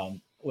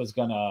 was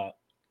going to,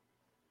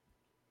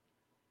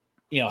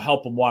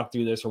 help him walk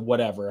through this or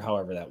whatever,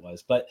 however that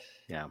was. But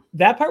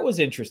that part was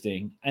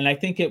interesting. And I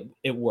think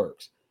it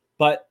works.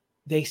 But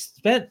they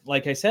spent,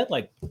 like I said,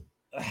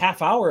 a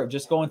half hour of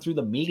just going through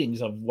the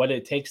meetings of what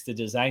it takes to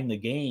design the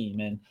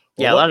game. And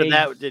a lot of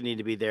that didn't need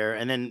to be there.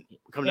 And then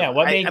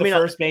what made the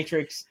first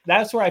Matrix,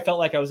 that's where I felt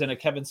like I was in a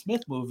Kevin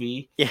Smith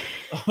movie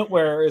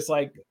where it's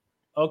like,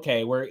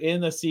 okay, we're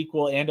in a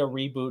sequel and a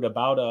reboot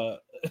about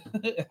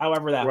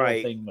however that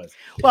Right. whole thing was.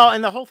 Well,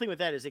 and the whole thing with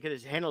that is they could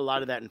have handled a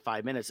lot of that in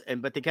 5 minutes,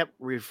 but they kept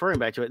referring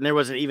back to it, and there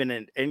wasn't even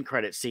an end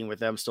credit scene with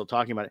them still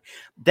talking about it.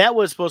 That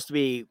was supposed to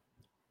be.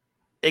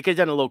 It could have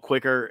done a little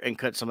quicker and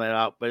cut some of that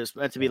out, but it's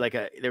meant to be like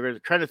they were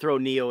trying to throw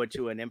Neo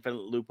into an infinite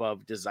loop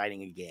of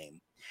designing a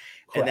game,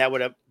 and that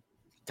would have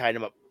tied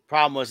him up.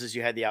 Problem was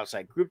you had the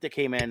outside group that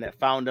came in that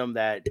found him,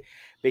 that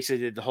basically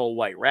did the whole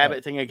White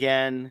Rabbit thing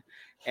again,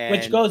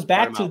 which goes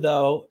back to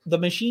though the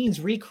machines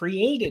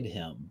recreated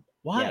him.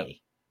 Why? Yeah.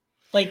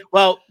 Like,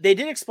 well, they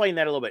did explain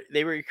that a little bit.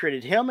 They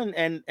recreated him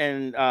and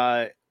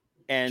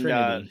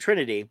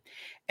Trinity,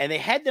 and they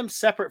had them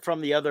separate from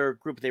the other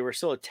group. They were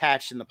still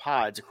attached in the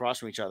pods across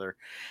from each other,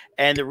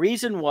 and the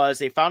reason was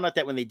they found out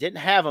that when they didn't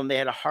have them, they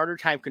had a harder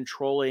time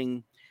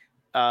controlling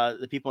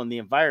the people in the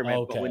environment.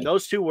 Okay. But when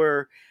those two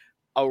were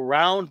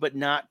around but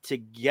not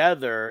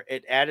together,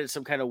 it added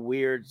some kind of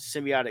weird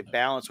symbiotic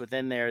balance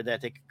within there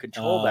that they could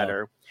control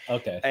better.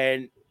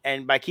 Okay.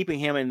 And by keeping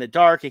him in the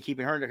dark and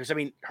keeping her in, because I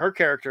mean, her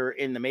character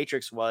in the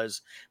Matrix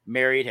was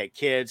married, had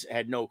kids,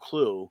 had no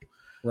clue.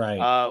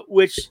 Right.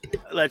 Which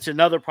that's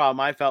another problem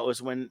I felt was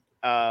when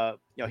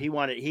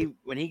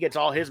when he gets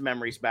all his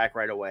memories back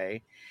right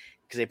away,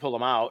 because they pull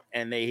him out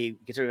and they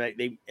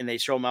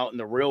show him out in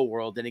the real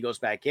world. Then he goes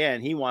back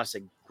in. He wants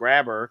to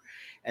grab her,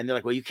 and they're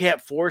like, "Well, you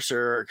can't force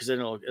her because then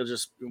it'll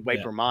just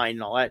wipe her mind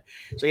and all that."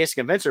 So he has to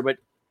convince her. But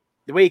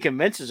the way he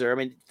convinces her, I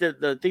mean,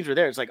 the things were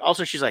there. It's like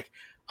also she's like,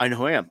 "I know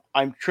who I am.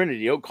 I'm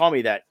Trinity. Don't call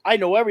me that. I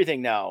know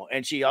everything now."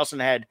 And she also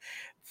had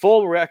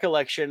full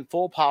recollection,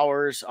 full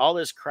powers, all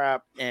this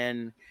crap,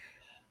 and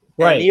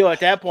Neo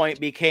at that point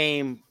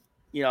became,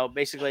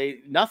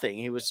 basically nothing.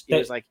 He was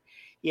like.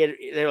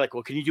 They're like,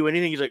 "Well, can you do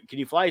anything?" He's like, "Can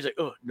you fly?" He's like,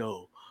 "Oh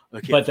no, I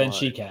can't." But then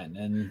she can,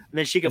 and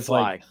then she can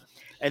fly,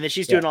 and then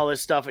she's doing all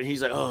this stuff, and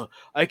he's like, "Oh,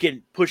 I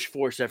can push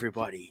force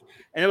everybody."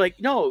 And they're like,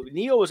 "No,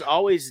 Neo was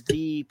always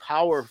the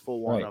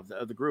powerful one of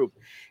the group."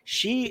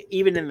 She,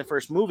 even in the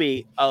first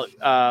movie,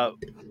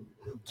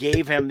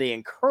 gave him the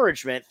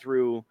encouragement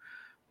through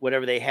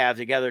whatever they have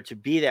together to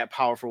be that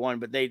powerful one.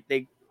 But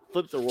they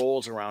flipped the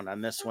roles around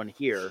on this one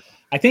here.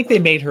 I think they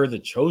made her the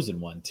chosen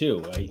one too,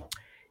 right?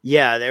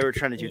 Yeah, they were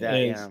trying to do that.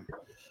 Yeah.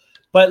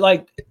 But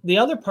like the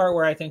other part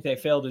where I think they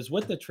failed is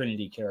with the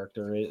Trinity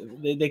character.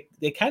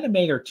 They kind of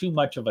made her too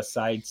much of a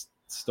side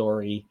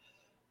story.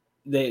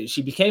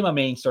 She became a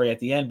main story at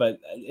the end,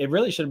 but it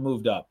really should have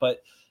moved up.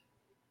 But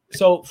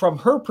so from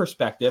her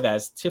perspective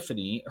as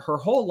Tiffany, her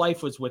whole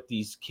life was with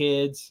these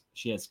kids.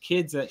 She has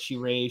kids that she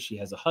raised. She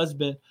has a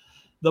husband.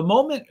 The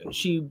moment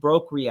she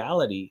broke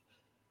reality,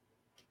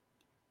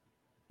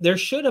 there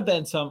should have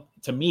been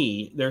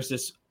there's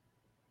this,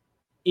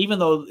 even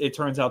though it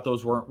turns out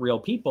those weren't real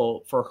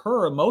people, for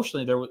her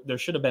emotionally, there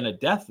should have been a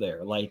death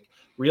there, like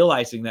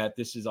realizing that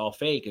this is all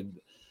fake. And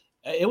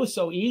it was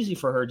so easy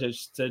for her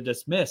to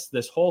dismiss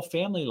this whole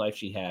family life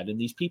she had and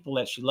these people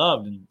that she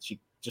loved, and she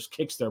just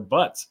kicks their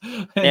butts.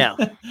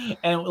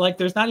 And like,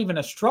 there's not even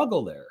a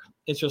struggle there.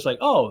 It's just like,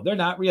 oh, they're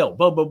not real.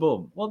 Boom, boom,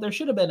 boom. Well, there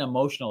should have been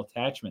emotional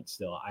attachment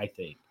still, I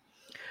think.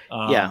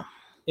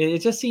 It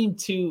just seemed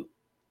to...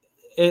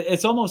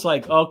 It's almost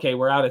like, okay,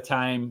 we're out of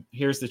time.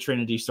 Here's the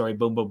Trinity story.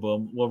 Boom, boom,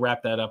 boom. We'll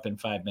wrap that up in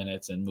 5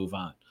 minutes and move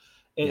on.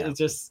 It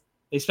just,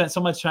 they spent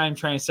so much time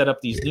trying to set up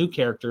these new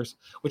characters,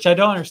 which I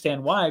don't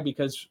understand why,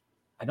 because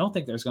I don't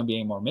think there's going to be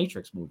any more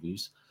Matrix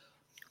movies.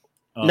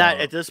 Not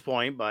at this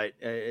point, but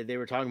they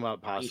were talking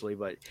about possibly.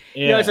 But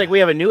it's like we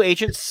have a new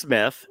Agent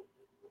Smith,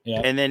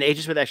 and then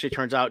Agent Smith actually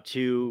turns out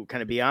to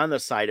kind of be on the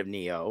side of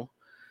Neo.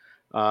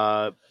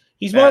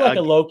 He's more like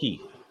a Loki.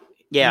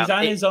 Yeah, he's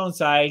on his own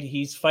side.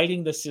 He's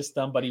fighting the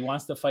system, but he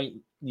wants to fight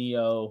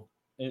Neo.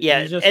 And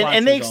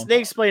they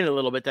explain a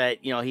little bit that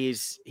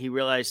he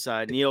realized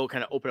Neo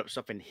kind of opened up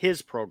stuff in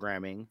his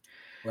programming,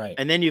 right?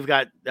 And then you've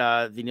got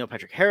the Neil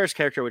Patrick Harris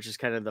character, which is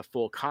kind of the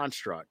full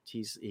construct.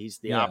 He's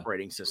the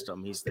operating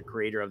system. He's the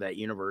creator of that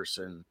universe,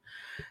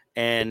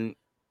 and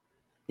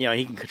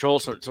he can control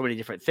so many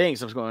different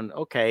things. I was going,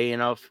 okay,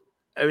 if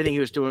everything he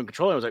was doing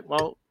controlling, I was like,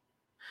 well,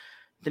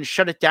 then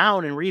shut it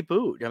down and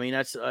reboot. I mean,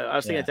 that's I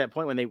was thinking at that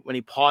point when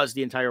he paused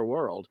the entire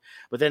world,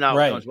 but then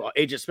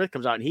Agent Smith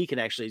comes out and he can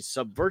actually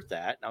subvert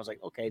that. And I was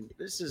like, okay,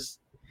 this is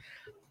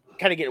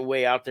kind of getting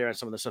way out there on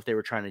some of the stuff they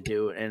were trying to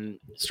do and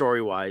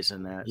story wise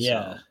and that.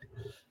 Yeah.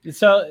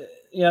 So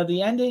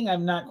the ending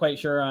I'm not quite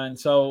sure on.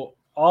 So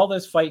all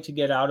this fight to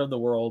get out of the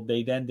world,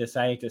 they then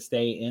decided to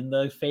stay in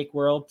the fake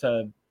world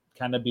to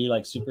kind of be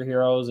like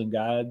superheroes and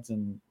gods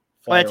and.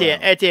 Well, at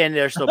the end,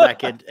 they're still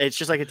back in. It's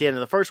just like at the end of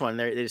the first one,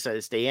 they decided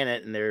to stay in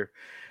it, and they're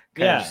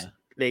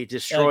they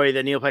destroy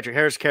the Neil Patrick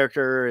Harris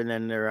character, and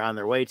then they're on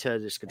their way to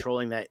just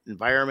controlling that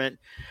environment.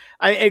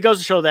 It goes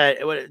to show that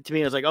to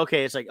me, it's like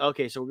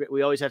okay, so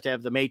we always have to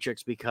have the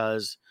Matrix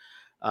because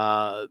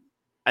I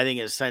think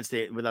in a sense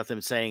that without them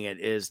saying it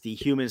is the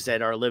humans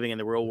that are living in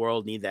the real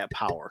world need that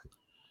power.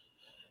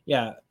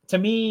 Yeah, to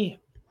me,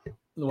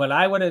 what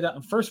I would have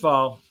done, first of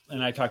all,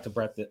 and I talked to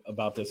Brett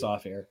about this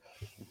off air.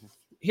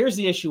 Here's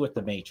the issue with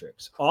the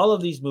Matrix. All of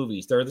these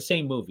movies, they're the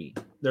same movie.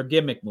 They're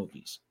gimmick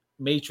movies.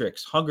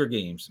 Matrix, Hunger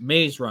Games,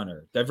 Maze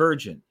Runner,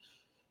 Divergent.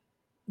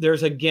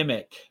 there's a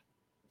gimmick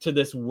to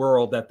this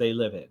world that they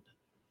live in.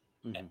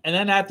 Mm-hmm. And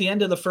then at the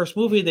end of the first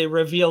movie, they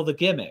reveal the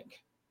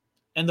gimmick.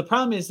 And the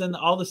problem is then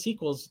all the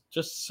sequels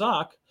just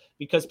suck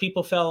because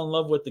people fell in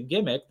love with the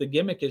gimmick. The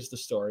gimmick is the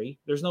story.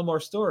 There's no more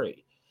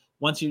story.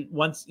 Once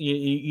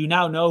you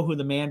now know who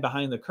the man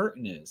behind the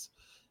curtain is.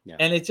 Yeah.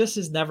 And it just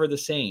is never the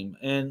same.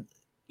 And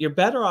you're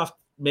better off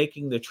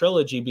making the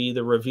trilogy be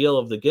the reveal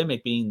of the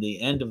gimmick being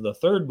the end of the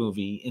third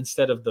movie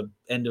instead of the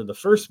end of the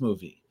first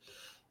movie.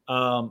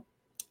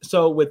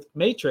 So with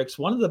Matrix,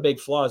 one of the big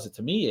flaws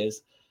to me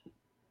is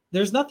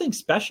there's nothing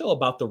special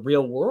about the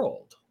real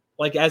world.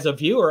 Like as a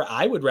viewer,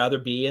 I would rather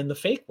be in the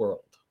fake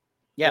world.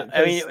 Yeah,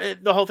 I mean,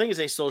 the whole thing is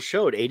they still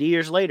showed 80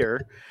 years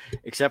later,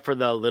 except for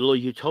the little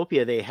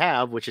utopia they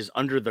have, which is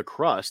under the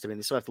crust. I mean,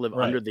 they still have to live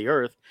under the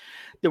earth.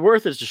 The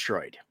earth is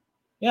destroyed.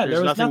 Yeah,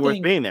 there's nothing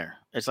worth being there.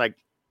 It's like,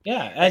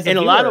 as in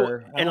a lot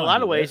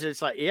of ways,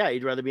 it's like, yeah,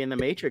 you'd rather be in the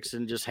Matrix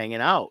than just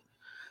hanging out.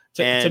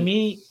 To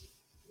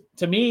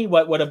me,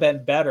 what would have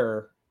been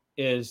better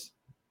is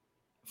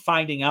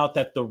finding out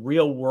that the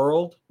real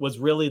world was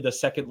really the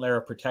second layer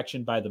of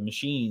protection by the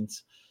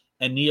machines,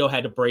 and Neo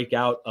had to break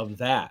out of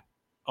that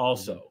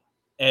also.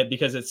 And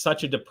because it's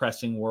such a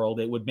depressing world,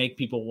 it would make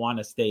people want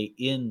to stay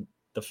in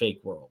the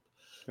fake world.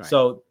 Right.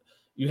 So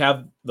you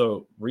have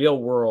the real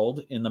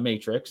world in the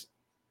Matrix.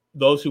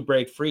 Those who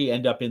break free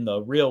end up in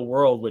the real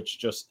world, which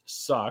just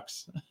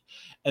sucks.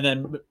 And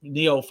then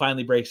Neo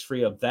finally breaks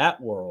free of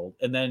that world,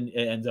 and then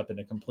it ends up in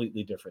a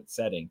completely different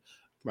setting.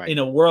 Right. In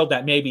a world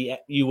that maybe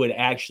you would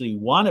actually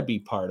want to be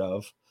part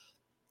of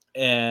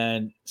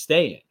and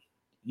stay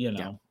in,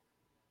 Yeah.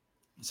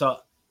 So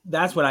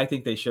that's what I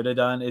think they should have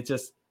done. It's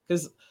just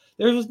because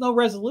there was no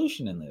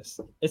resolution in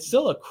this. It's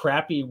still a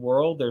crappy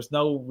world. There's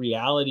no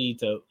reality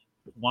to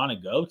want to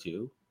go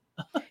to.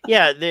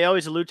 Yeah, they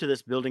always allude to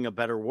this building a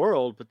better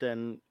world, but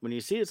then when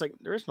you see it, it's like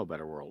there is no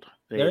better world.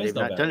 They've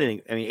not done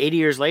anything. I mean, 80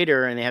 years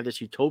later, and they have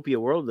this utopia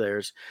world.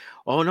 There's,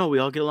 oh no, we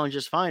all get along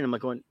just fine. I'm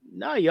like going,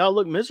 no, y'all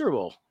look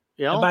miserable.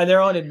 And by their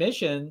own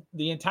admission,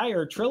 the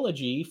entire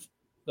trilogy,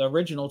 the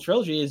original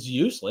trilogy, is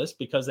useless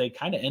because they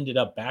kind of ended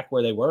up back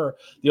where they were.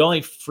 The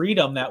only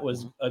freedom that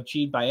was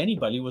achieved by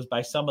anybody was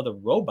by some of the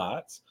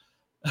robots.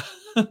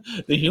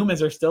 The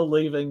humans are still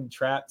leaving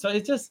trapped. So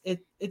it just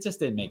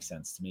didn't make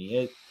sense to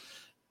me.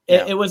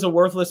 It was a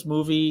worthless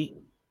movie.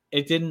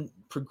 It didn't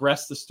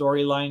progress the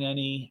storyline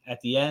any.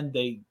 At the end,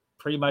 they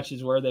pretty much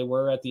is where they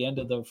were at the end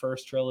of the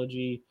first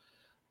trilogy.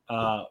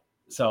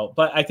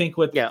 But I think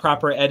with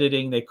proper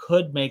editing, they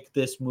could make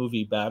this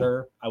movie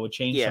better. I would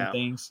change some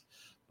things,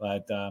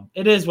 but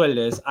it is what it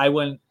is.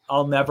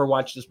 I'll never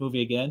watch this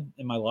movie again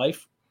in my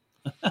life.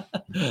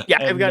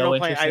 I've got no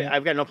plan.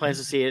 I've got no plans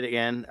to see it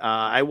again.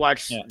 I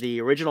watched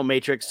the original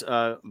Matrix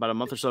about a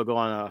month or so ago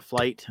on a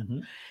flight,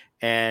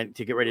 and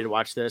to get ready to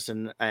watch this,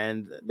 and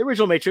the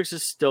original Matrix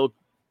is still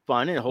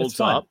fun and it holds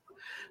up.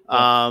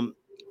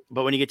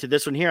 But when you get to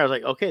this one here, I was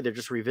like, okay, they're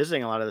just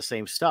revisiting a lot of the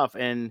same stuff.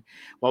 And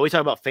while we talk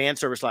about fan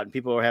service a lot, and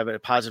people are having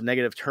positive,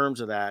 negative terms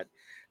of that,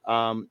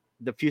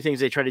 the few things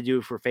they try to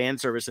do for fan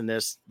service in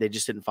this, they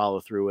just didn't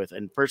follow through with.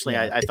 And personally,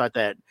 I thought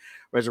that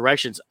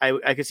Resurrections,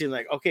 I could see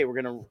like, okay,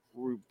 we're going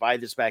to buy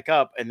this back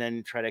up and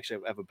then try to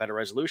actually have a better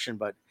resolution.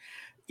 But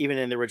even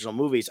in the original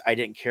movies, I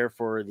didn't care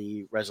for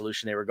the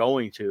resolution they were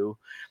going to.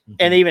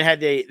 And they even had,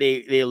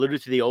 they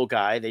alluded to the old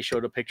guy. They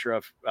showed a picture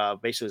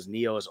of basically as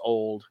Neo is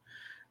old.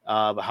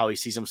 How he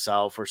sees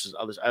himself versus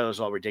others. I know it was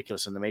all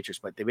ridiculous in the Matrix,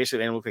 but they basically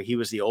made him look like he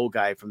was the old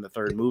guy from the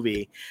third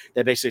movie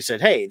that basically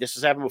said, hey, this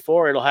has happened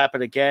before, it'll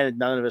happen again,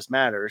 none of this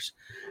matters.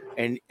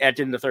 And at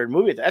the end of the third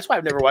movie, that's why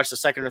I've never watched the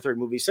second or third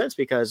movie since,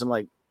 because I'm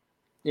like,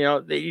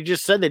 you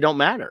just said they don't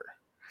matter.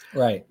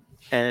 Right.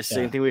 And it's the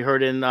same thing we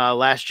heard in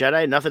Last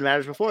Jedi, nothing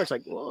matters before. It's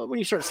like, well, when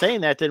you start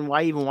saying that, then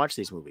why even watch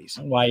these movies?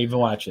 Why even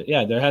watch it?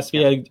 Yeah, there has to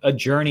be a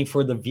journey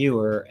for the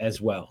viewer as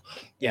well.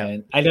 Yeah.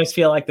 And I just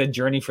feel like the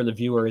journey for the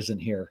viewer isn't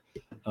here.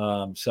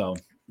 So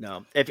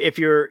no, if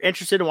you're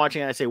interested in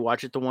watching it, I say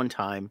watch it the one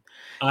time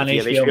on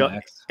HBO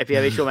Max. If you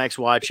have HBO Max,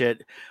 watch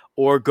it,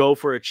 or go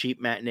for a cheap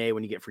matinee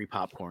when you get free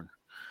popcorn.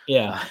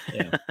 Yeah,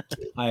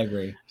 I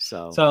agree.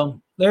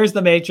 So there's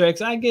the Matrix.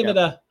 I give it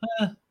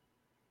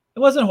it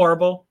wasn't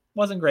horrible,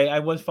 wasn't great. I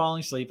was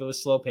falling asleep. It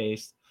was slow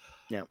paced.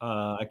 Yeah,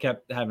 I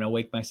kept having to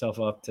wake myself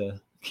up to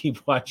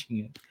keep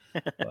watching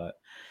it. But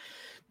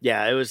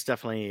yeah, it was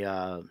definitely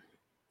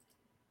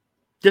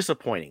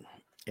disappointing.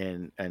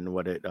 And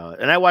what it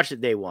and I watched it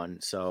day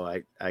one, so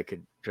I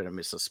could try to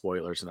miss the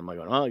spoilers, and I'm like,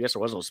 well, I guess there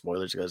wasn't no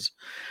spoilers because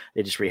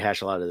they just rehash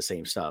a lot of the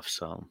same stuff.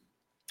 So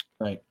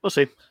right, we'll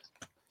see.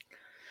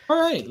 All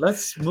right,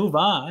 let's move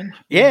on.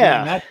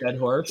 Yeah, that dead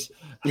horse.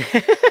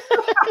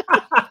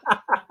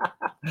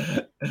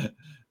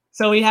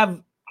 So we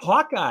have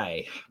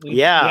Hawkeye. We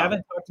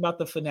haven't talked about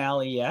the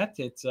finale yet.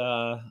 It's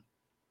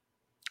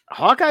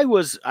Hawkeye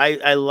was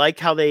I like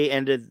how they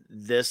ended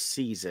this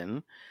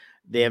season.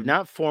 They have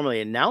not formally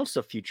announced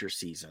a future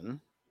season,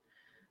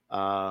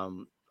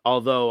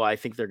 although I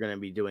think they're going to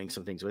be doing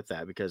some things with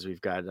that because we've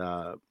got.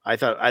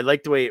 I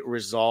like the way it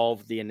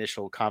resolved the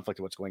initial conflict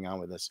of what's going on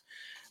with this.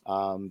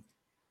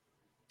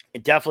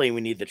 And definitely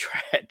we need the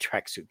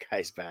tracksuit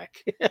guys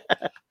back.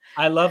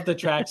 I love the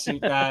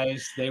tracksuit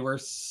guys. They were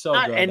so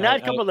good. And not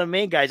a couple of the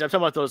main guys. I'm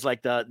talking about those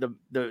like the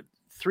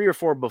 3 or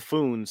 4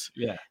 buffoons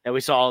that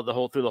we saw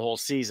through the whole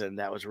season.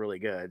 That was really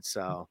good.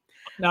 So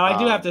now I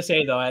do have to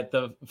say though,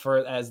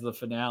 as the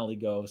finale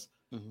goes,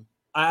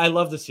 I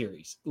love the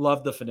series,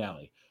 love the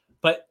finale,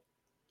 but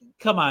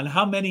come on,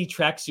 how many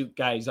tracksuit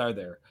guys are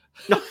there?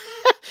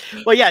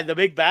 Well, yeah, the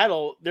big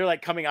battle, they're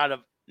like coming out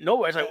of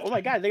nowhere. It's like, oh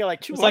my god, they got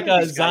like 200. It's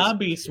like a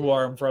zombie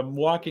swarm from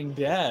Walking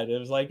Dead. It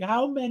was like,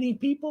 how many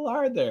people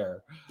are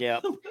there?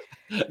 Yeah.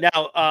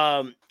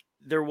 Now,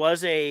 there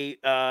was a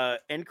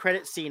end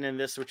credit scene in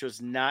this, which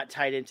was not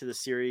tied into the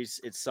series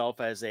itself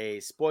as a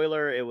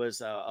spoiler. It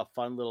was a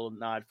fun little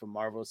nod from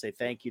Marvel to say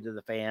thank you to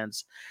the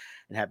fans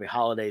and happy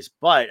holidays.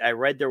 But I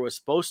read there was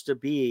supposed to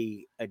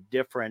be a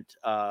different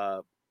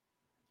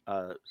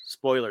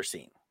spoiler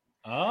scene.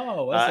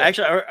 Oh,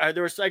 actually,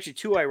 there was actually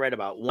 2 I read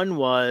about. One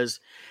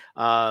was,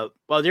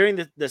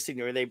 during the scene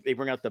where they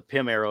bring out the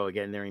Pym arrow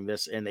again during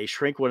this, and they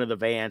shrink one of the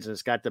vans, and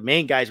it's got the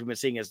main guys we've been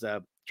seeing as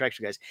the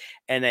traction guys,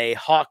 and a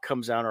hawk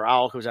comes out or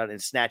owl comes out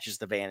and snatches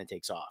the van and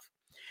takes off,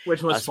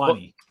 which was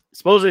funny.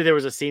 Supposedly there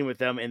was a scene with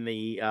them in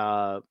the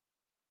or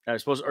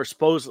his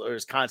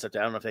concept.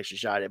 I don't know if they actually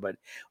shot it, but it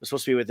was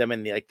supposed to be with them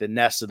in the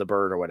nest of the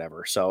bird or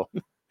whatever. So.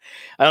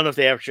 I don't know if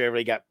they actually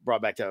ever got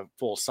brought back to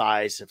full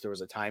size, if there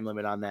was a time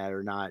limit on that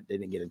or not. They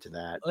didn't get into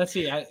that. Let's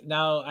see.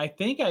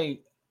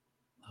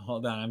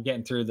 Hold on. I'm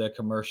getting through the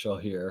commercial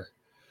here.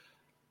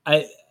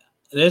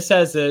 This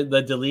has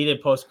the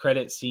deleted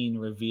post-credit scene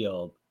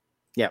revealed.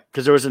 Yeah,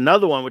 because there was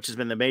another one, which has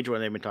been the major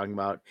one they've been talking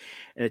about,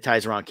 and it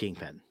ties around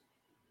Kingpin.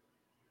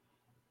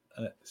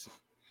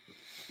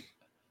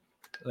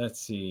 Let's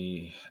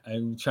see.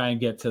 I'm trying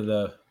to get to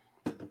the...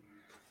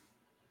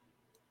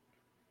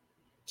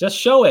 Just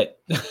show it.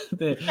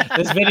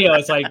 This video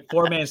is like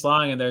 4 minutes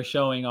long, and they're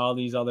showing all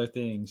these other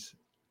things.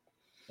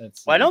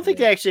 I don't think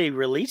they actually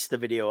released the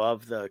video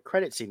of the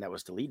credit scene that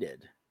was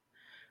deleted.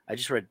 I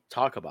just read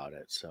talk about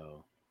it.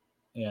 So,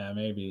 yeah,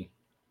 maybe.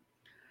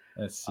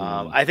 Let's see.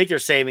 I think they're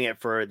saving it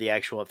for the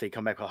actual if they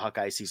come back with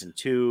Hawkeye season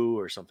 2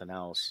 or something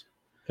else.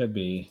 Could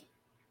be.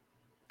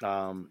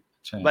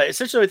 But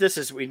essentially, this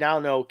is we now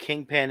know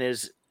Kingpin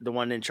is the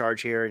one in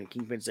charge here, and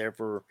Kingpin's there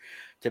to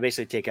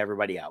basically take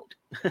everybody out.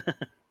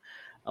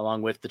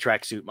 Along with the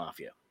tracksuit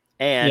mafia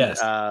and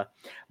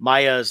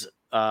Maya's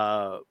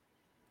kind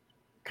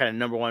of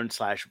number one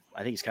 / I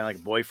think he's kind of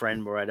like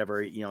boyfriend or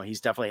whatever.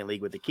 He's definitely in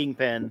league with the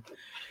Kingpin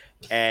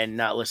and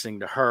not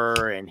listening to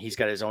her. And he's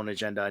got his own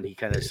agenda, and he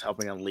kind of is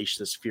helping unleash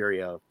this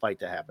fury of fight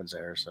that happens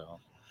there. So,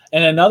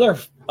 and another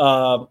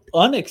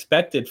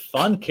unexpected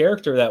fun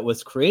character that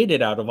was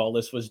created out of all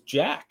this was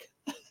Jack.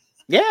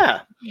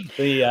 Yeah,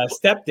 the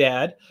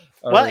stepdad.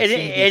 Well,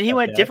 and he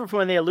went different from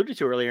when they alluded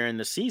to earlier in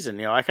the season.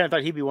 I kind of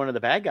thought he'd be one of the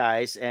bad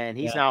guys, and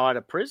he's now out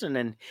of prison,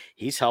 and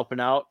he's helping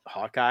out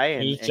Hawkeye.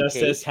 And he's just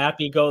this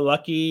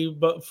happy-go-lucky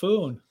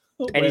buffoon,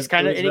 and he's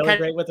kind of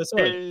great with the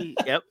sword.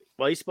 Yep.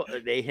 Well,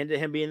 they hinted at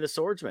him being the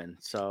swordsman.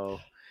 So,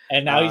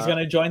 and now he's going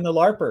to join the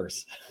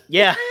LARPers.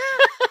 Yeah.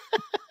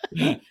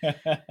 and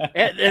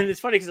it's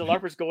funny because the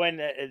LARPers go in.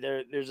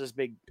 There's this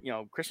big,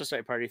 Christmas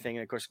night party thing,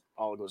 and of course,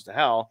 all goes to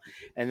hell.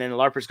 And then the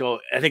LARPers go,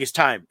 "I think it's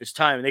time. It's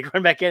time." And they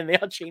run back in. And they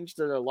all change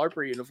to their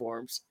LARPer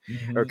uniforms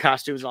or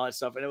costumes and all that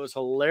stuff. And it was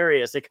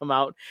hilarious. They come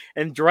out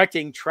and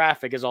directing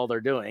traffic is all they're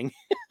doing.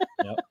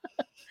 Yep.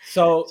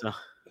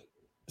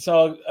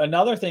 So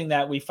another thing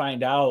that we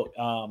find out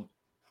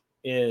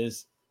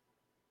is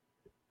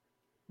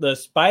the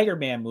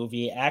Spider-Man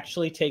movie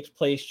actually takes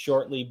place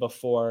shortly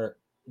before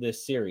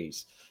this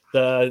series.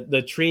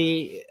 The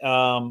tree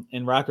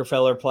in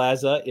Rockefeller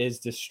Plaza is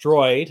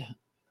destroyed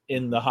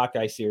in the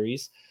Hawkeye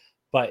series,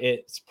 but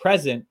it's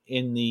present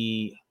in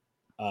the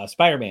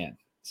Spider-Man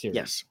series.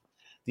 Yes.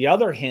 The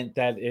other hint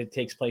that it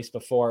takes place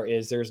before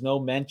is there's no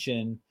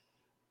mention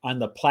on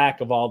the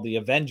plaque of all the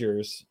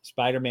Avengers.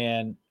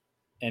 Spider-Man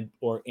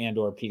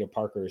or Peter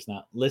Parker is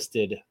not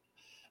listed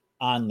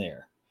on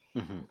there.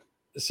 Mm-hmm.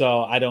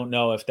 So I don't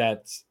know if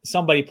that's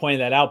somebody pointed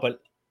that out, but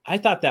I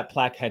thought that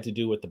plaque had to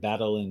do with the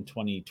battle in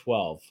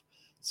 2012.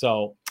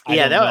 So I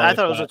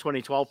thought it was a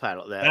 2012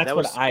 battle. That's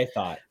what I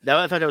thought.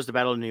 I thought that was the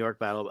Battle of New York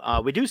battle.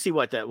 We do see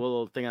that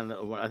little thing on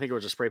I think it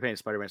was a spray painted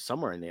Spider-Man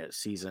somewhere in the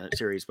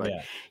series. But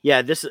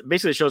this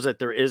basically shows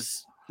that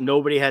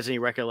nobody has any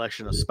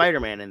recollection of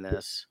Spider-Man in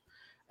this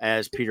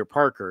as Peter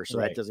Parker. So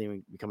that doesn't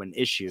even become an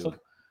issue. So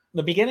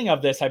the beginning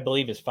of this, I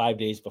believe, is 5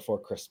 days before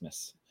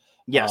Christmas.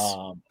 Yes.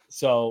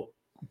 So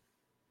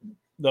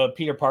the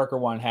Peter Parker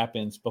one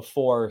happens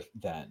before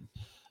then.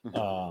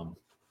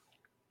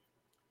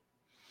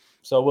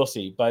 So we'll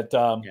see. But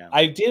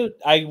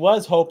I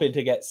was hoping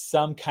to get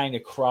some kind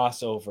of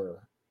crossover,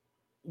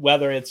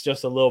 whether it's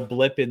just a little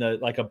blip in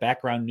like a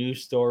background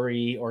news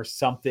story or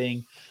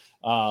something.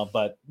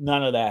 But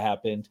none of that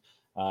happened.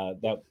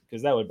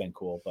 Because that would have been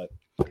cool. But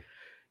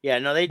yeah,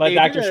 no,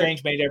 Doctor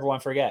Strange made everyone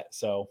forget.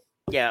 So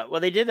yeah,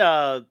 well, they did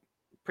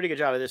pretty good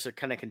job of this, of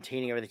kind of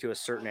containing everything to a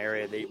certain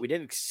area. We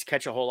didn't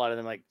catch a whole lot of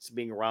them like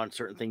being around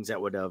certain things that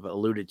would have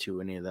alluded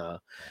to any of the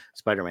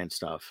Spider-Man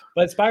stuff.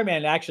 But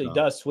Spider-Man actually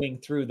does swing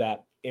through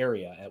that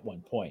area at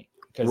one point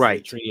because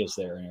the tree is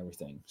there and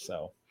everything.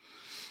 So,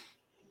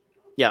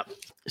 yeah.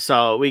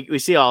 So we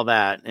see all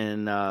that,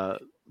 and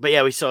but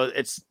yeah,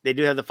 they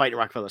do have the fight in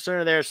Rockefeller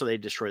Center there, so they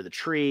destroy the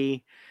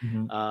tree.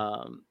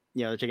 Mm-hmm.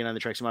 They're taking on the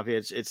Trexie Mafia.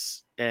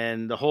 It's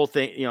and the whole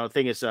thing,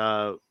 thing is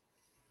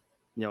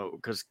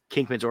because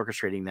Kingpin's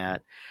orchestrating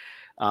that.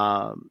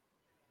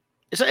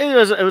 So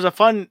it was a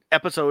fun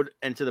episode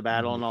into the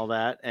battle and all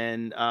that,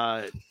 and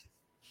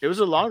it was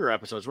a longer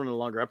episode. It's one of the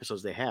longer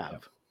episodes they have. Yeah.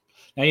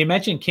 Now you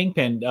mentioned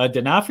Kingpin.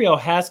 D'Onofrio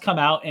has come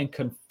out and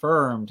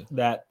confirmed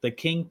that the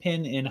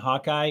Kingpin in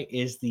Hawkeye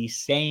is the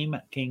same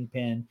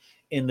Kingpin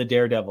in the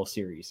Daredevil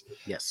series.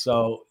 Yes.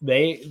 So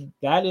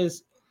that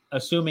is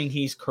assuming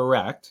he's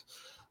correct.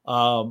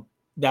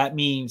 That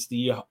means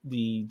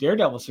the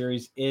Daredevil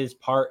series is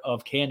part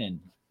of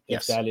canon,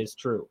 if that is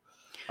true.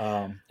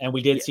 And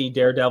we did see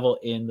Daredevil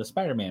in the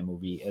Spider-Man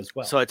movie as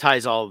well. So it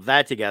ties all of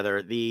that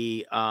together.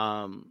 The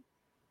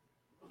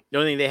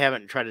only thing they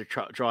haven't tried to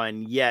draw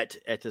in yet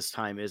at this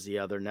time is the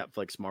other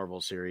Netflix Marvel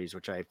series,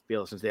 which I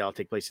feel, since they all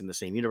take place in the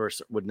same universe,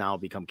 would now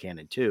become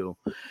canon too.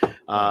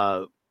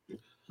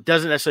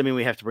 Doesn't necessarily mean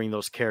we have to bring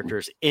those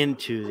characters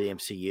into the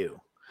MCU.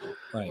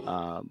 Right.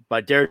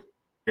 But Daredevil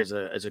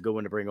is a good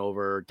one to bring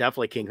over.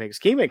 Definitely Kingpin, because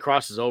Kingpin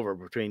crosses over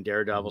between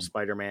Daredevil,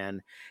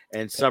 Spider-Man,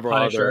 and several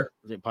other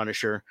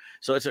Punisher.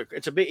 So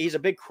he's a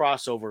big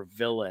crossover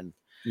villain.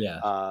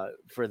 Yeah.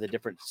 For the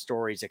different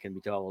stories that can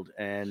be told,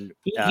 and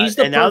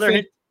now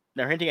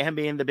they're hinting at him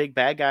being the big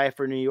bad guy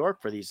for New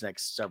York for these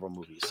next several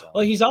movies. So.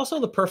 Well, he's also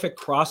the perfect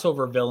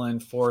crossover villain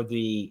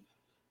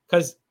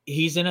because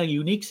he's in a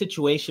unique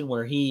situation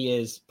where he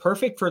is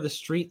perfect for the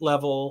street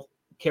level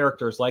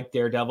characters like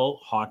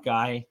Daredevil,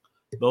 Hawkeye,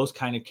 those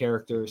kind of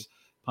characters,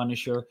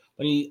 Punisher.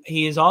 But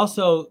he has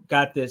also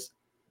got this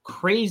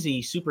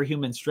crazy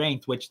superhuman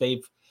strength, which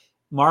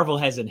Marvel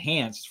has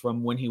enhanced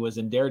from when he was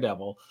in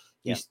Daredevil.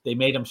 Yeah. They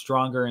made him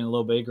stronger and a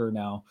little bigger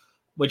now,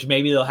 which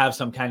maybe they'll have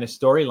some kind of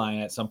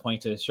storyline at some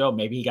point to show.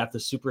 Maybe he got the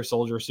super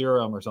soldier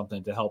serum or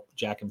something to help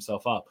jack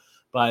himself up.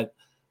 But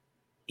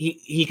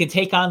he can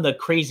take on the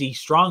crazy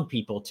strong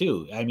people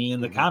too. I mean,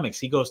 in the comics,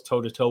 he goes toe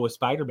to toe with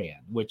Spider-Man,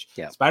 which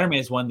Spider-Man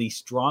is one of the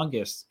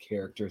strongest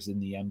characters in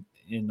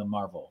the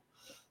Marvel.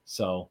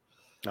 So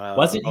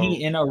wasn't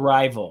he in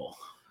Arrival?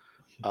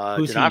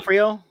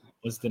 D'Onofrio?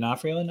 Was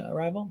D'Onofrio in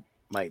Arrival?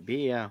 Might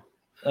be, yeah.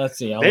 Let's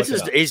see.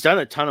 He's done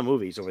a ton of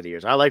movies over the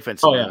years. I like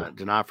Vincent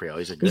D'Onofrio.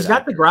 He's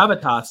got the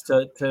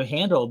gravitas to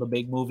handle the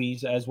big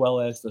movies as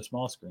well as the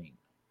small screen.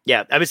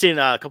 Yeah, I've been seeing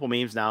a couple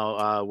memes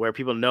now where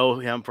people know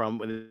him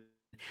from,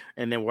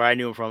 and then where I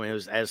knew him from, it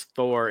was as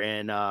Thor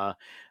in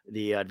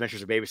the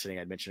Adventures of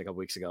Babysitting I mentioned a couple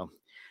weeks ago.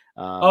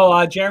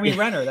 Jeremy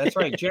Renner. That's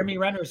right. Jeremy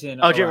Renner's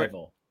in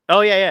Arrival.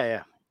 Oh,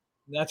 yeah.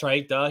 That's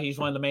right. Duh. He's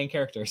one of the main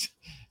characters.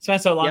 It's been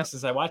so long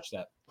since I watched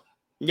that.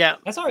 Yeah.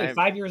 That's already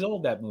 5 years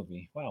old, that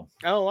movie. Wow.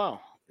 Oh, wow.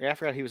 Yeah, I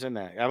forgot he was in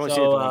that. I've only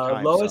seen it for a long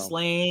time. Lois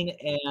Lane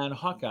and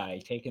Hawkeye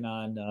taking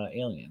on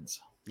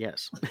aliens.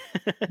 Yes.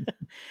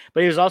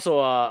 But he was also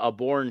a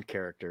Bourne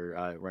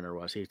character, Renner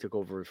was. He took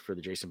over for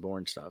the Jason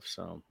Bourne stuff,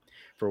 so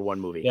for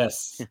one movie.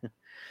 Yes.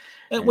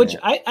 Which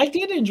I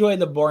did enjoy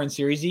the Bourne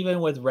series,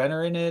 even with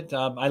Renner in it.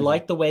 I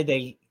liked the way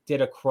they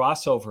did a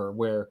crossover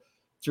where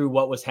through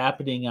what was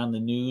happening on the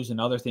news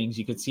and other things,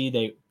 you could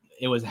see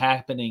it was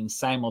happening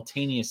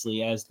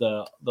simultaneously as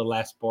the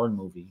last Bourne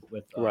movie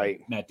with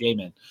Matt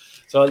Damon.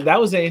 So that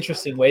was an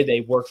interesting way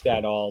they worked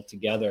that all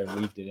together and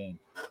weaved it in.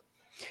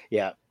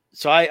 Yeah.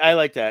 So I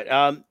like that.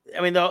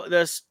 I mean,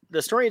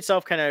 the story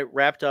itself kind of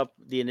wrapped up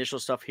the initial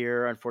stuff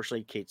here.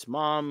 Unfortunately, Kate's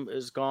mom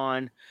is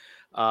gone.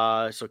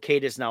 So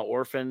Kate is now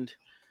orphaned.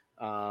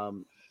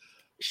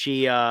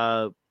 She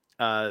might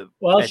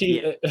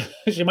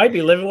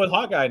be living with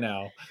Hawkeye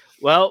now.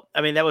 Well,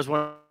 I mean, that was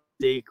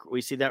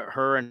we see that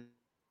her and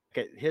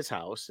at his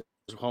house,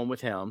 home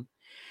with him.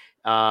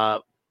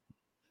 I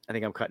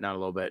think I'm cutting out a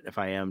little bit. If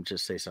I am,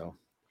 just say so.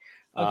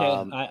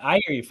 Okay,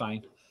 I hear you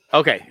fine.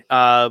 Okay.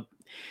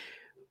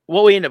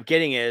 What we end up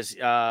getting is,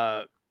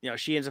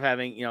 she ends up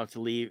having, to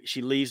leave.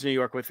 She leaves New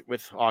York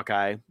with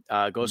Hawkeye,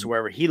 goes to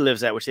wherever he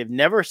lives at, which they've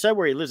never said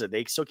where he lives at.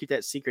 They still keep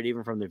that secret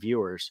even from the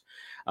viewers.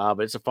 But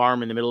it's a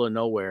farm in the middle of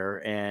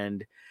nowhere.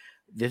 And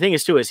the thing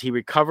is, too, is he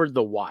recovered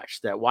the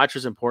watch. That watch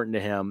was important to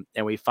him.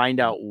 And we find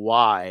out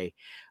why.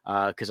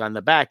 Because on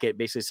the back, it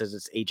basically says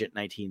it's Agent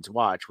 19's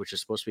watch, which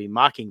is supposed to be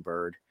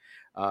Mockingbird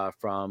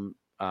from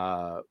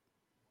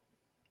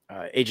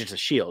Agents of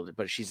S.H.I.E.L.D.,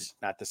 but she's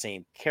not the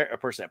same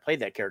person that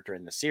played that character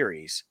in the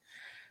series.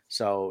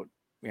 So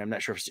I'm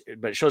not sure,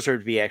 but it shows her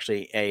to be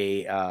actually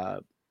a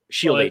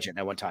S.H.I.E.L.D. agent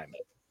at one time.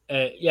 So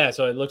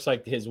it looks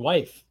like his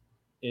wife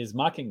is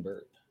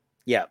Mockingbird.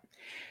 Yeah.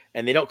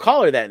 And they don't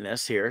call her that in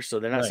this here, so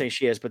they're not saying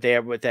she is, but they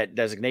have with that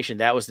designation.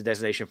 That was the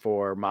designation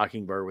for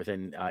Mockingbird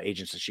within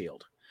Agents of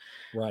S.H.I.E.L.D.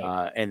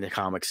 Right. And the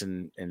comics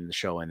and the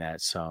show and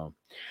that. So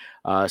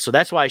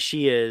that's why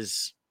she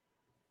is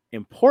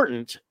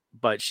important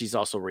but she's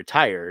also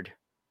retired,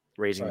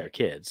 raising their Right.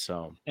 kids.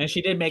 So, And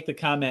she did make the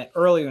comment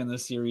earlier in the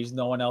series,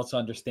 no one else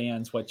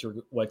understands what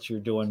you're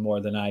doing more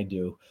than I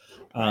do.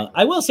 Right.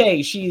 I will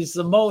say she's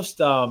the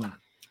most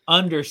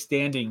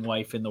understanding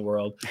wife in the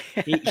world.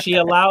 She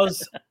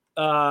allows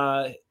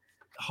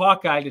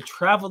Hawkeye to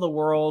travel the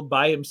world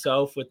by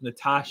himself with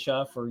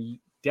Natasha for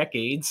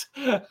decades.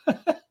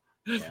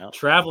 yeah,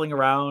 Traveling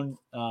around,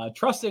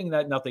 trusting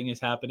that nothing is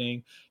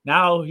happening.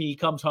 Now he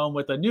comes home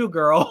with a new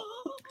girl.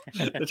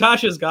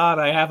 Natasha's gone.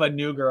 I have a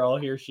new girl.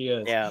 Here she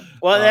is. yeah.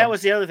 Well, that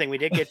was the other thing. We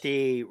did get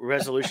the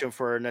resolution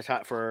for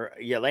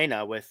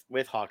Yelena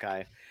with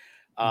Hawkeye.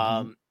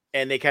 Mhm.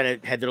 And they kind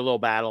of had their little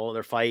battle,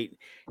 their fight,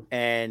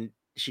 and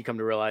she come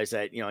to realize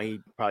that he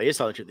probably is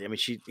telling the truth. I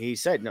mean, he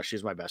said, "No,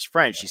 she's my best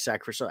friend. She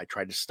sacrificed her. I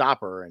tried to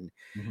stop her," and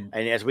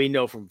as we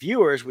know from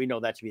viewers, we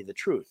know that to be the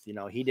truth. He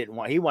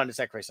wanted to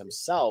sacrifice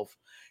himself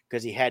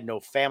because he had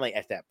no family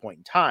at that point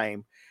in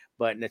time.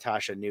 But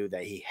Natasha knew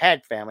that he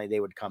had family.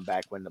 They would come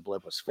back when the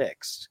blip was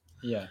fixed.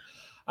 Yeah,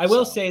 I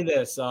will say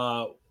this: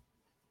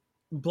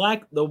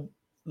 Black the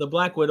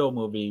Black Widow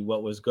movie.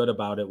 What was good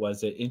about it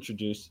was it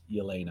introduced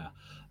Yelena.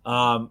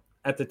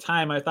 At the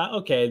time, I thought,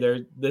 okay,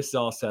 this is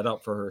all set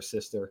up for her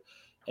sister,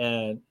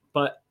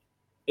 but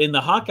in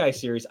the Hawkeye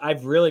series,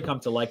 I've really come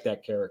to like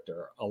that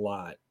character a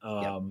lot.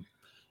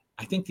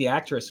 I think the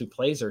actress who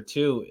plays her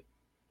too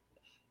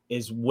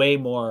is way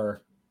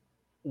more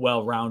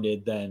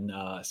well-rounded than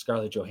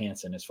Scarlett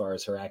Johansson as far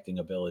as her acting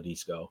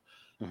abilities go.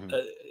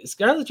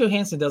 Scarlett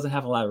Johansson doesn't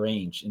have a lot of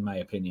range, in my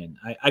opinion.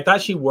 I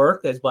thought she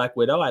worked as Black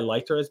Widow. I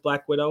liked her as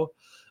Black Widow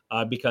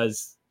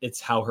because it's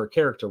how her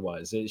character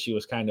was. She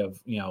was kind of,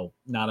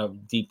 not a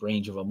deep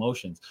range of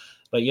emotions.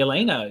 But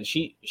Yelena,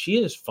 she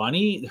is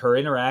funny. Her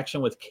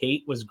interaction with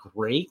Kate was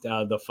great.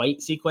 The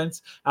fight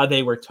sequence, how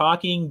they were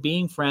talking,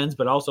 being friends,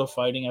 but also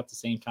fighting at the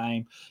same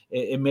time.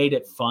 It made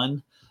it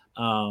fun.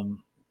 And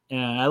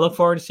I look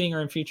forward to seeing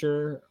her in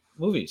future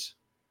movies.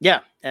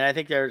 Yeah, and I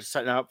think they're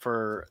setting up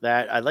for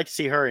that. I'd like to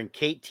see her and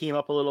Kate team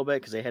up a little bit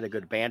because they had a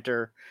good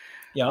banter.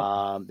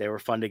 Yeah, They were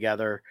fun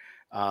together.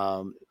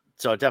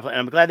 So definitely, and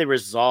I'm glad they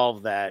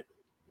resolved that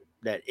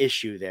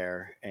issue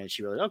there. And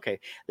she realized, okay,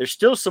 there's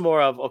still some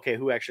more of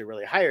who actually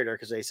really hired her,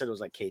 because they said it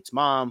was like Kate's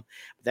mom.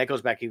 But that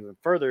goes back even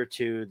further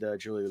to the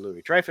Julia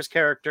Louis-Dreyfus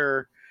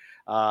character,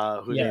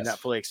 who they've not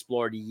fully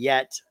explored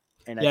yet.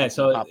 And I think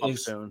will pop up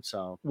soon.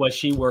 So was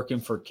she working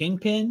for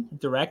Kingpin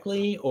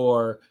directly,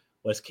 or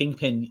was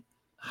Kingpin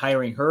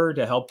hiring her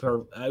to help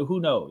her? Who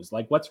knows?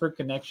 Like, what's her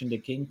connection to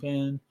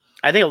Kingpin?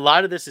 I think a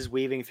lot of this is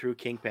weaving through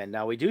Kingpin.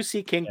 Now we do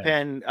see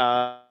Kingpin,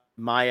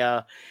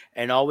 Maya,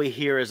 and all we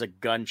hear is a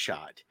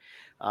gunshot.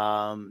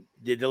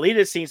 The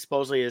deleted scene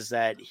supposedly is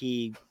that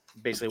he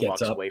basically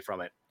walks away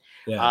from it.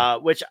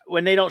 Which,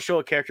 when they don't show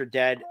a character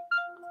dead,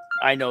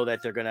 I know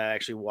that they're going to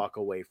actually walk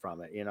away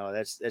from it.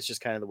 That's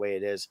just kind of the way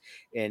it is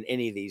in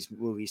any of these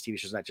movies, TV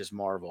shows, not just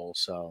Marvel.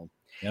 So,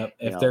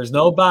 if there's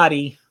no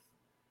body,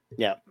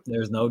 yeah,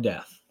 there's no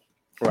death.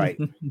 Right.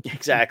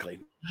 Exactly.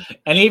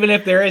 And even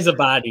if there is a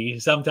body,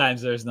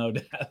 sometimes there's no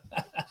death.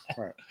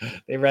 Right.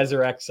 They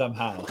resurrect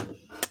somehow.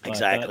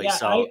 Exactly. But,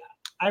 so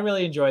I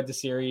really enjoyed the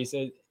series.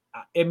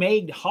 It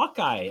made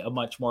Hawkeye a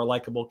much more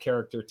likable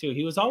character too.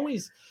 He was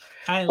always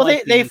kind of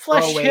they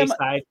fleshed him.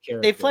 Side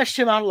character. They fleshed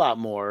him out a lot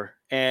more,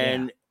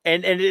 and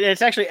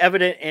it's actually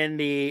evident in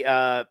the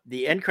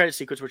end credit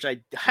sequence, which I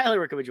highly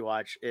recommend you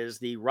watch. Is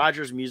the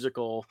Rogers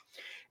musical.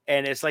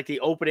 And it's like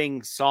the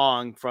opening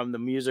song from the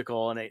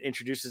musical, and it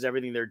introduces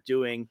everything they're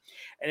doing.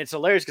 And it's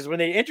hilarious because when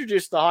they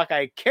introduce the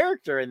Hawkeye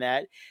character in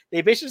that,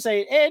 they basically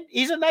say, and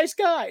he's a nice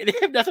guy. They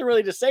have nothing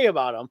really to say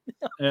about him.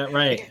 Yeah,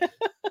 right.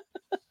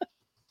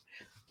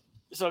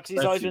 So, cause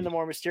he's always been the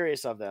more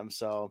mysterious of them.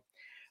 So,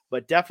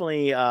 but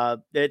definitely,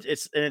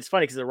 it's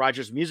funny because the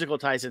Rogers musical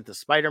ties into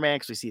Spider-Man,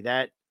 because we see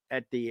that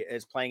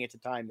is playing at the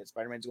time that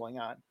Spider-Man's going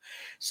on.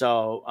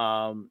 So,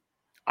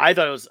 I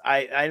thought it was.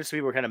 I know some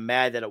people were kind of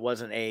mad that it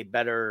wasn't a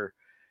better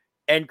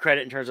end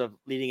credit in terms of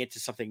leading it to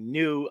something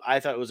new.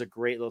 I thought it was a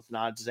great little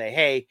nod to say,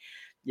 "Hey,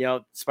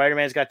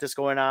 Spider-Man's got this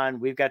going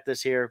on. We've got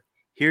this here.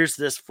 Here's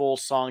this full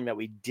song that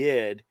we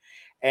did,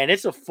 and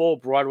it's a full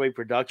Broadway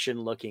production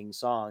looking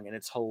song, and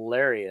it's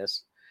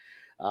hilarious.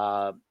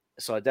 So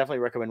I definitely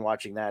recommend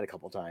watching that a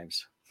couple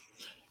times."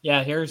 Yeah,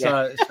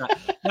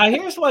 now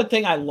here's one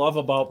thing I love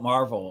about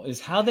Marvel is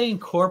how they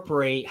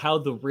incorporate how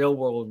the real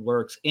world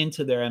works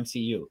into their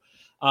MCU.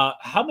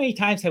 How many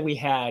times have we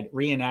had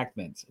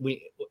reenactments?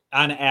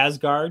 On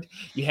Asgard,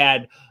 you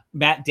had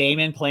Matt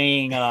Damon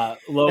playing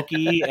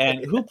Loki,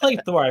 and who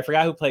played Thor? I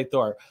forgot who played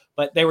Thor,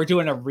 but they were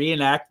doing a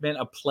reenactment,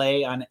 a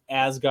play on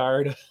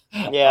Asgard,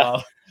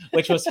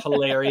 which was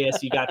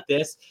hilarious. You got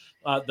this.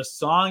 The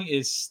song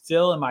is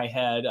still in my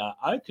head.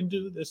 I can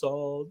do this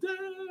all day.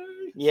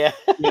 Yeah,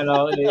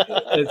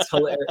 it's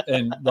hilarious,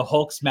 and the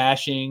Hulk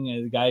smashing,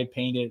 and the guy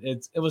painted.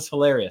 It was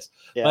hilarious.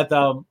 Yeah.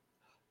 But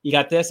you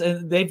got this,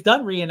 and they've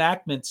done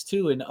reenactments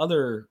too in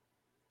other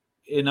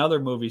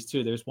movies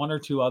too. There's one or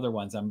two other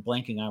ones I'm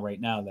blanking on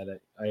right now that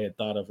I had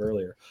thought of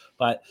earlier.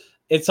 But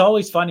it's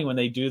always funny when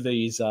they do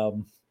these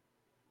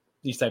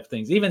these type of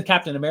things. Even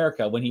Captain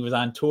America, when he was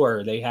on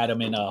tour, they had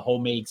him in a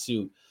homemade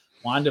suit.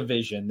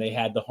 WandaVision, they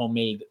had the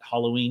homemade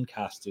Halloween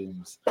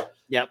costumes.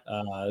 Yep.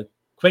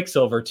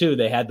 Quicksilver too,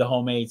 they had the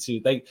homemade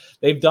suit.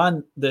 They've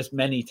done this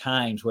many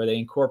times where they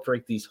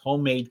incorporate these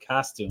homemade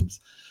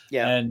costumes.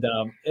 Yeah, and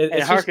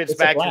it harkens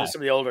back to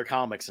some of the older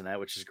comics and that,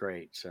 which is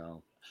great.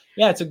 So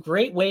yeah, it's a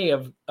great way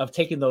of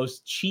taking those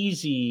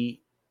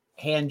cheesy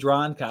hand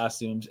drawn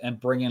costumes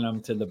and bringing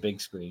them to the big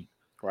screen.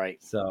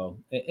 Right. So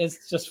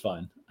it's just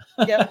fun.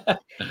 Yeah.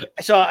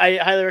 So I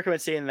highly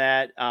recommend seeing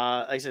that.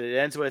 Like I said, it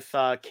ends with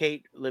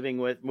Kate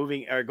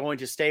going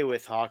to stay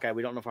with Hawkeye.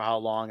 We don't know for how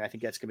long. I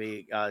think that's going to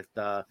be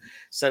the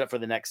setup for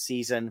the next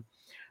season.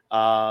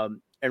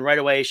 And right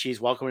away, she's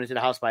welcomed into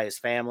the house by his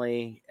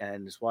family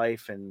and his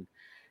wife and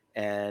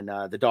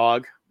the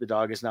dog. The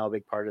dog is now a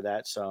big part of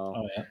that.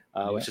 So,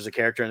 which is a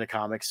character in the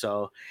comics.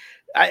 So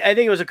I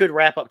think it was a good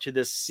wrap up to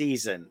this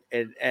season.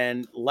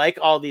 And like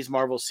all these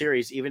Marvel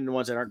series, even the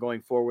ones that aren't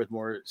going forward with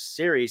more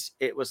series,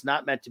 it was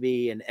not meant to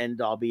be an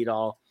end all beat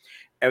all.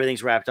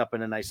 Everything's wrapped up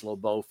in a nice little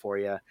bow for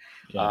you.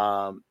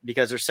 Yeah.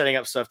 Because they're setting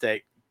up stuff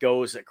that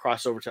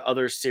cross over to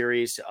other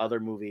series, to other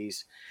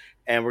movies.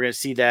 And we're going to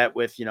see that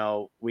with,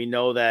 we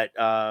know that,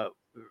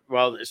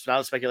 well, it's not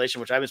a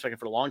speculation, which I've been speculating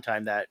for a long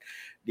time, that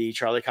the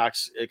Charlie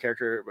Cox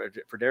character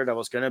for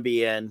Daredevil is going to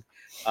be in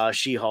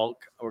She-Hulk.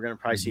 We're going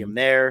to probably see him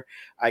there.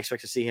 I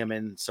expect to see him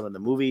in some of the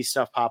movie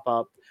stuff pop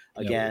up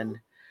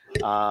again.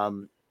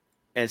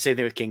 And same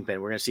thing with Kingpin.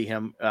 We're going to see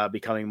him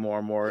becoming more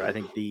and more, I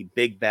think, the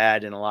big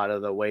bad in a lot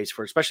of the ways,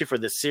 especially for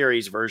the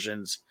series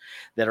versions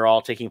that are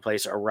all taking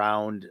place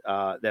around,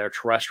 that are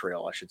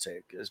terrestrial, I should say,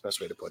 is the best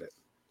way to put it.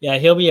 Yeah,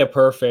 he'll be a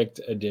perfect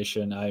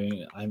addition. I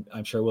mean,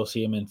 I'm sure we'll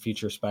see him in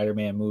future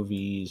Spider-Man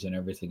movies and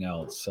everything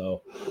else.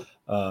 So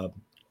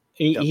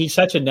he's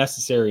such a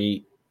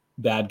necessary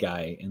bad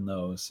guy in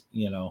those.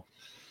 He's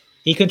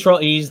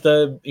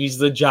the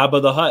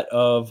Jabba the Hutt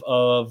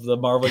of the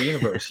Marvel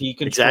universe. He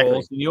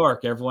controls New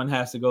York. Everyone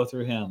has to go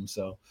through him.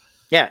 So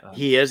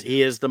he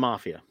is the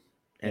mafia,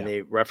 and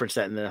they reference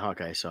that in the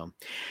Hawkeye. So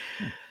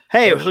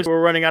hey,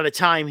 we're running out of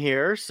time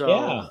here. So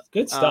yeah,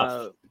 good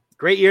stuff.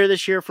 Great year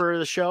this year for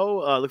the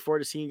show. Look forward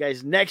to seeing you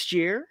guys next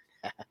year,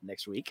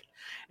 next week.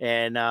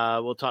 And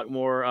we'll talk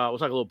more. We'll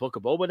talk a little Book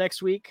of Boba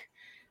next week,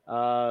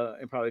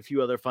 and probably a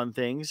few other fun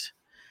things.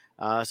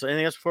 So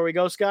anything else before we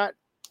go, Scott?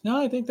 No,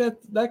 I think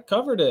that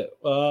covered it.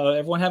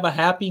 Everyone have a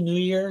happy New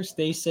Year.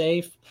 Stay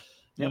safe.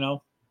 And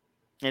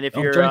if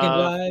you're drink and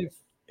drive.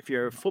 If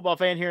you're a football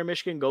fan here in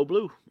Michigan, go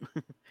blue.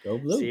 Go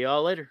blue. See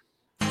y'all later.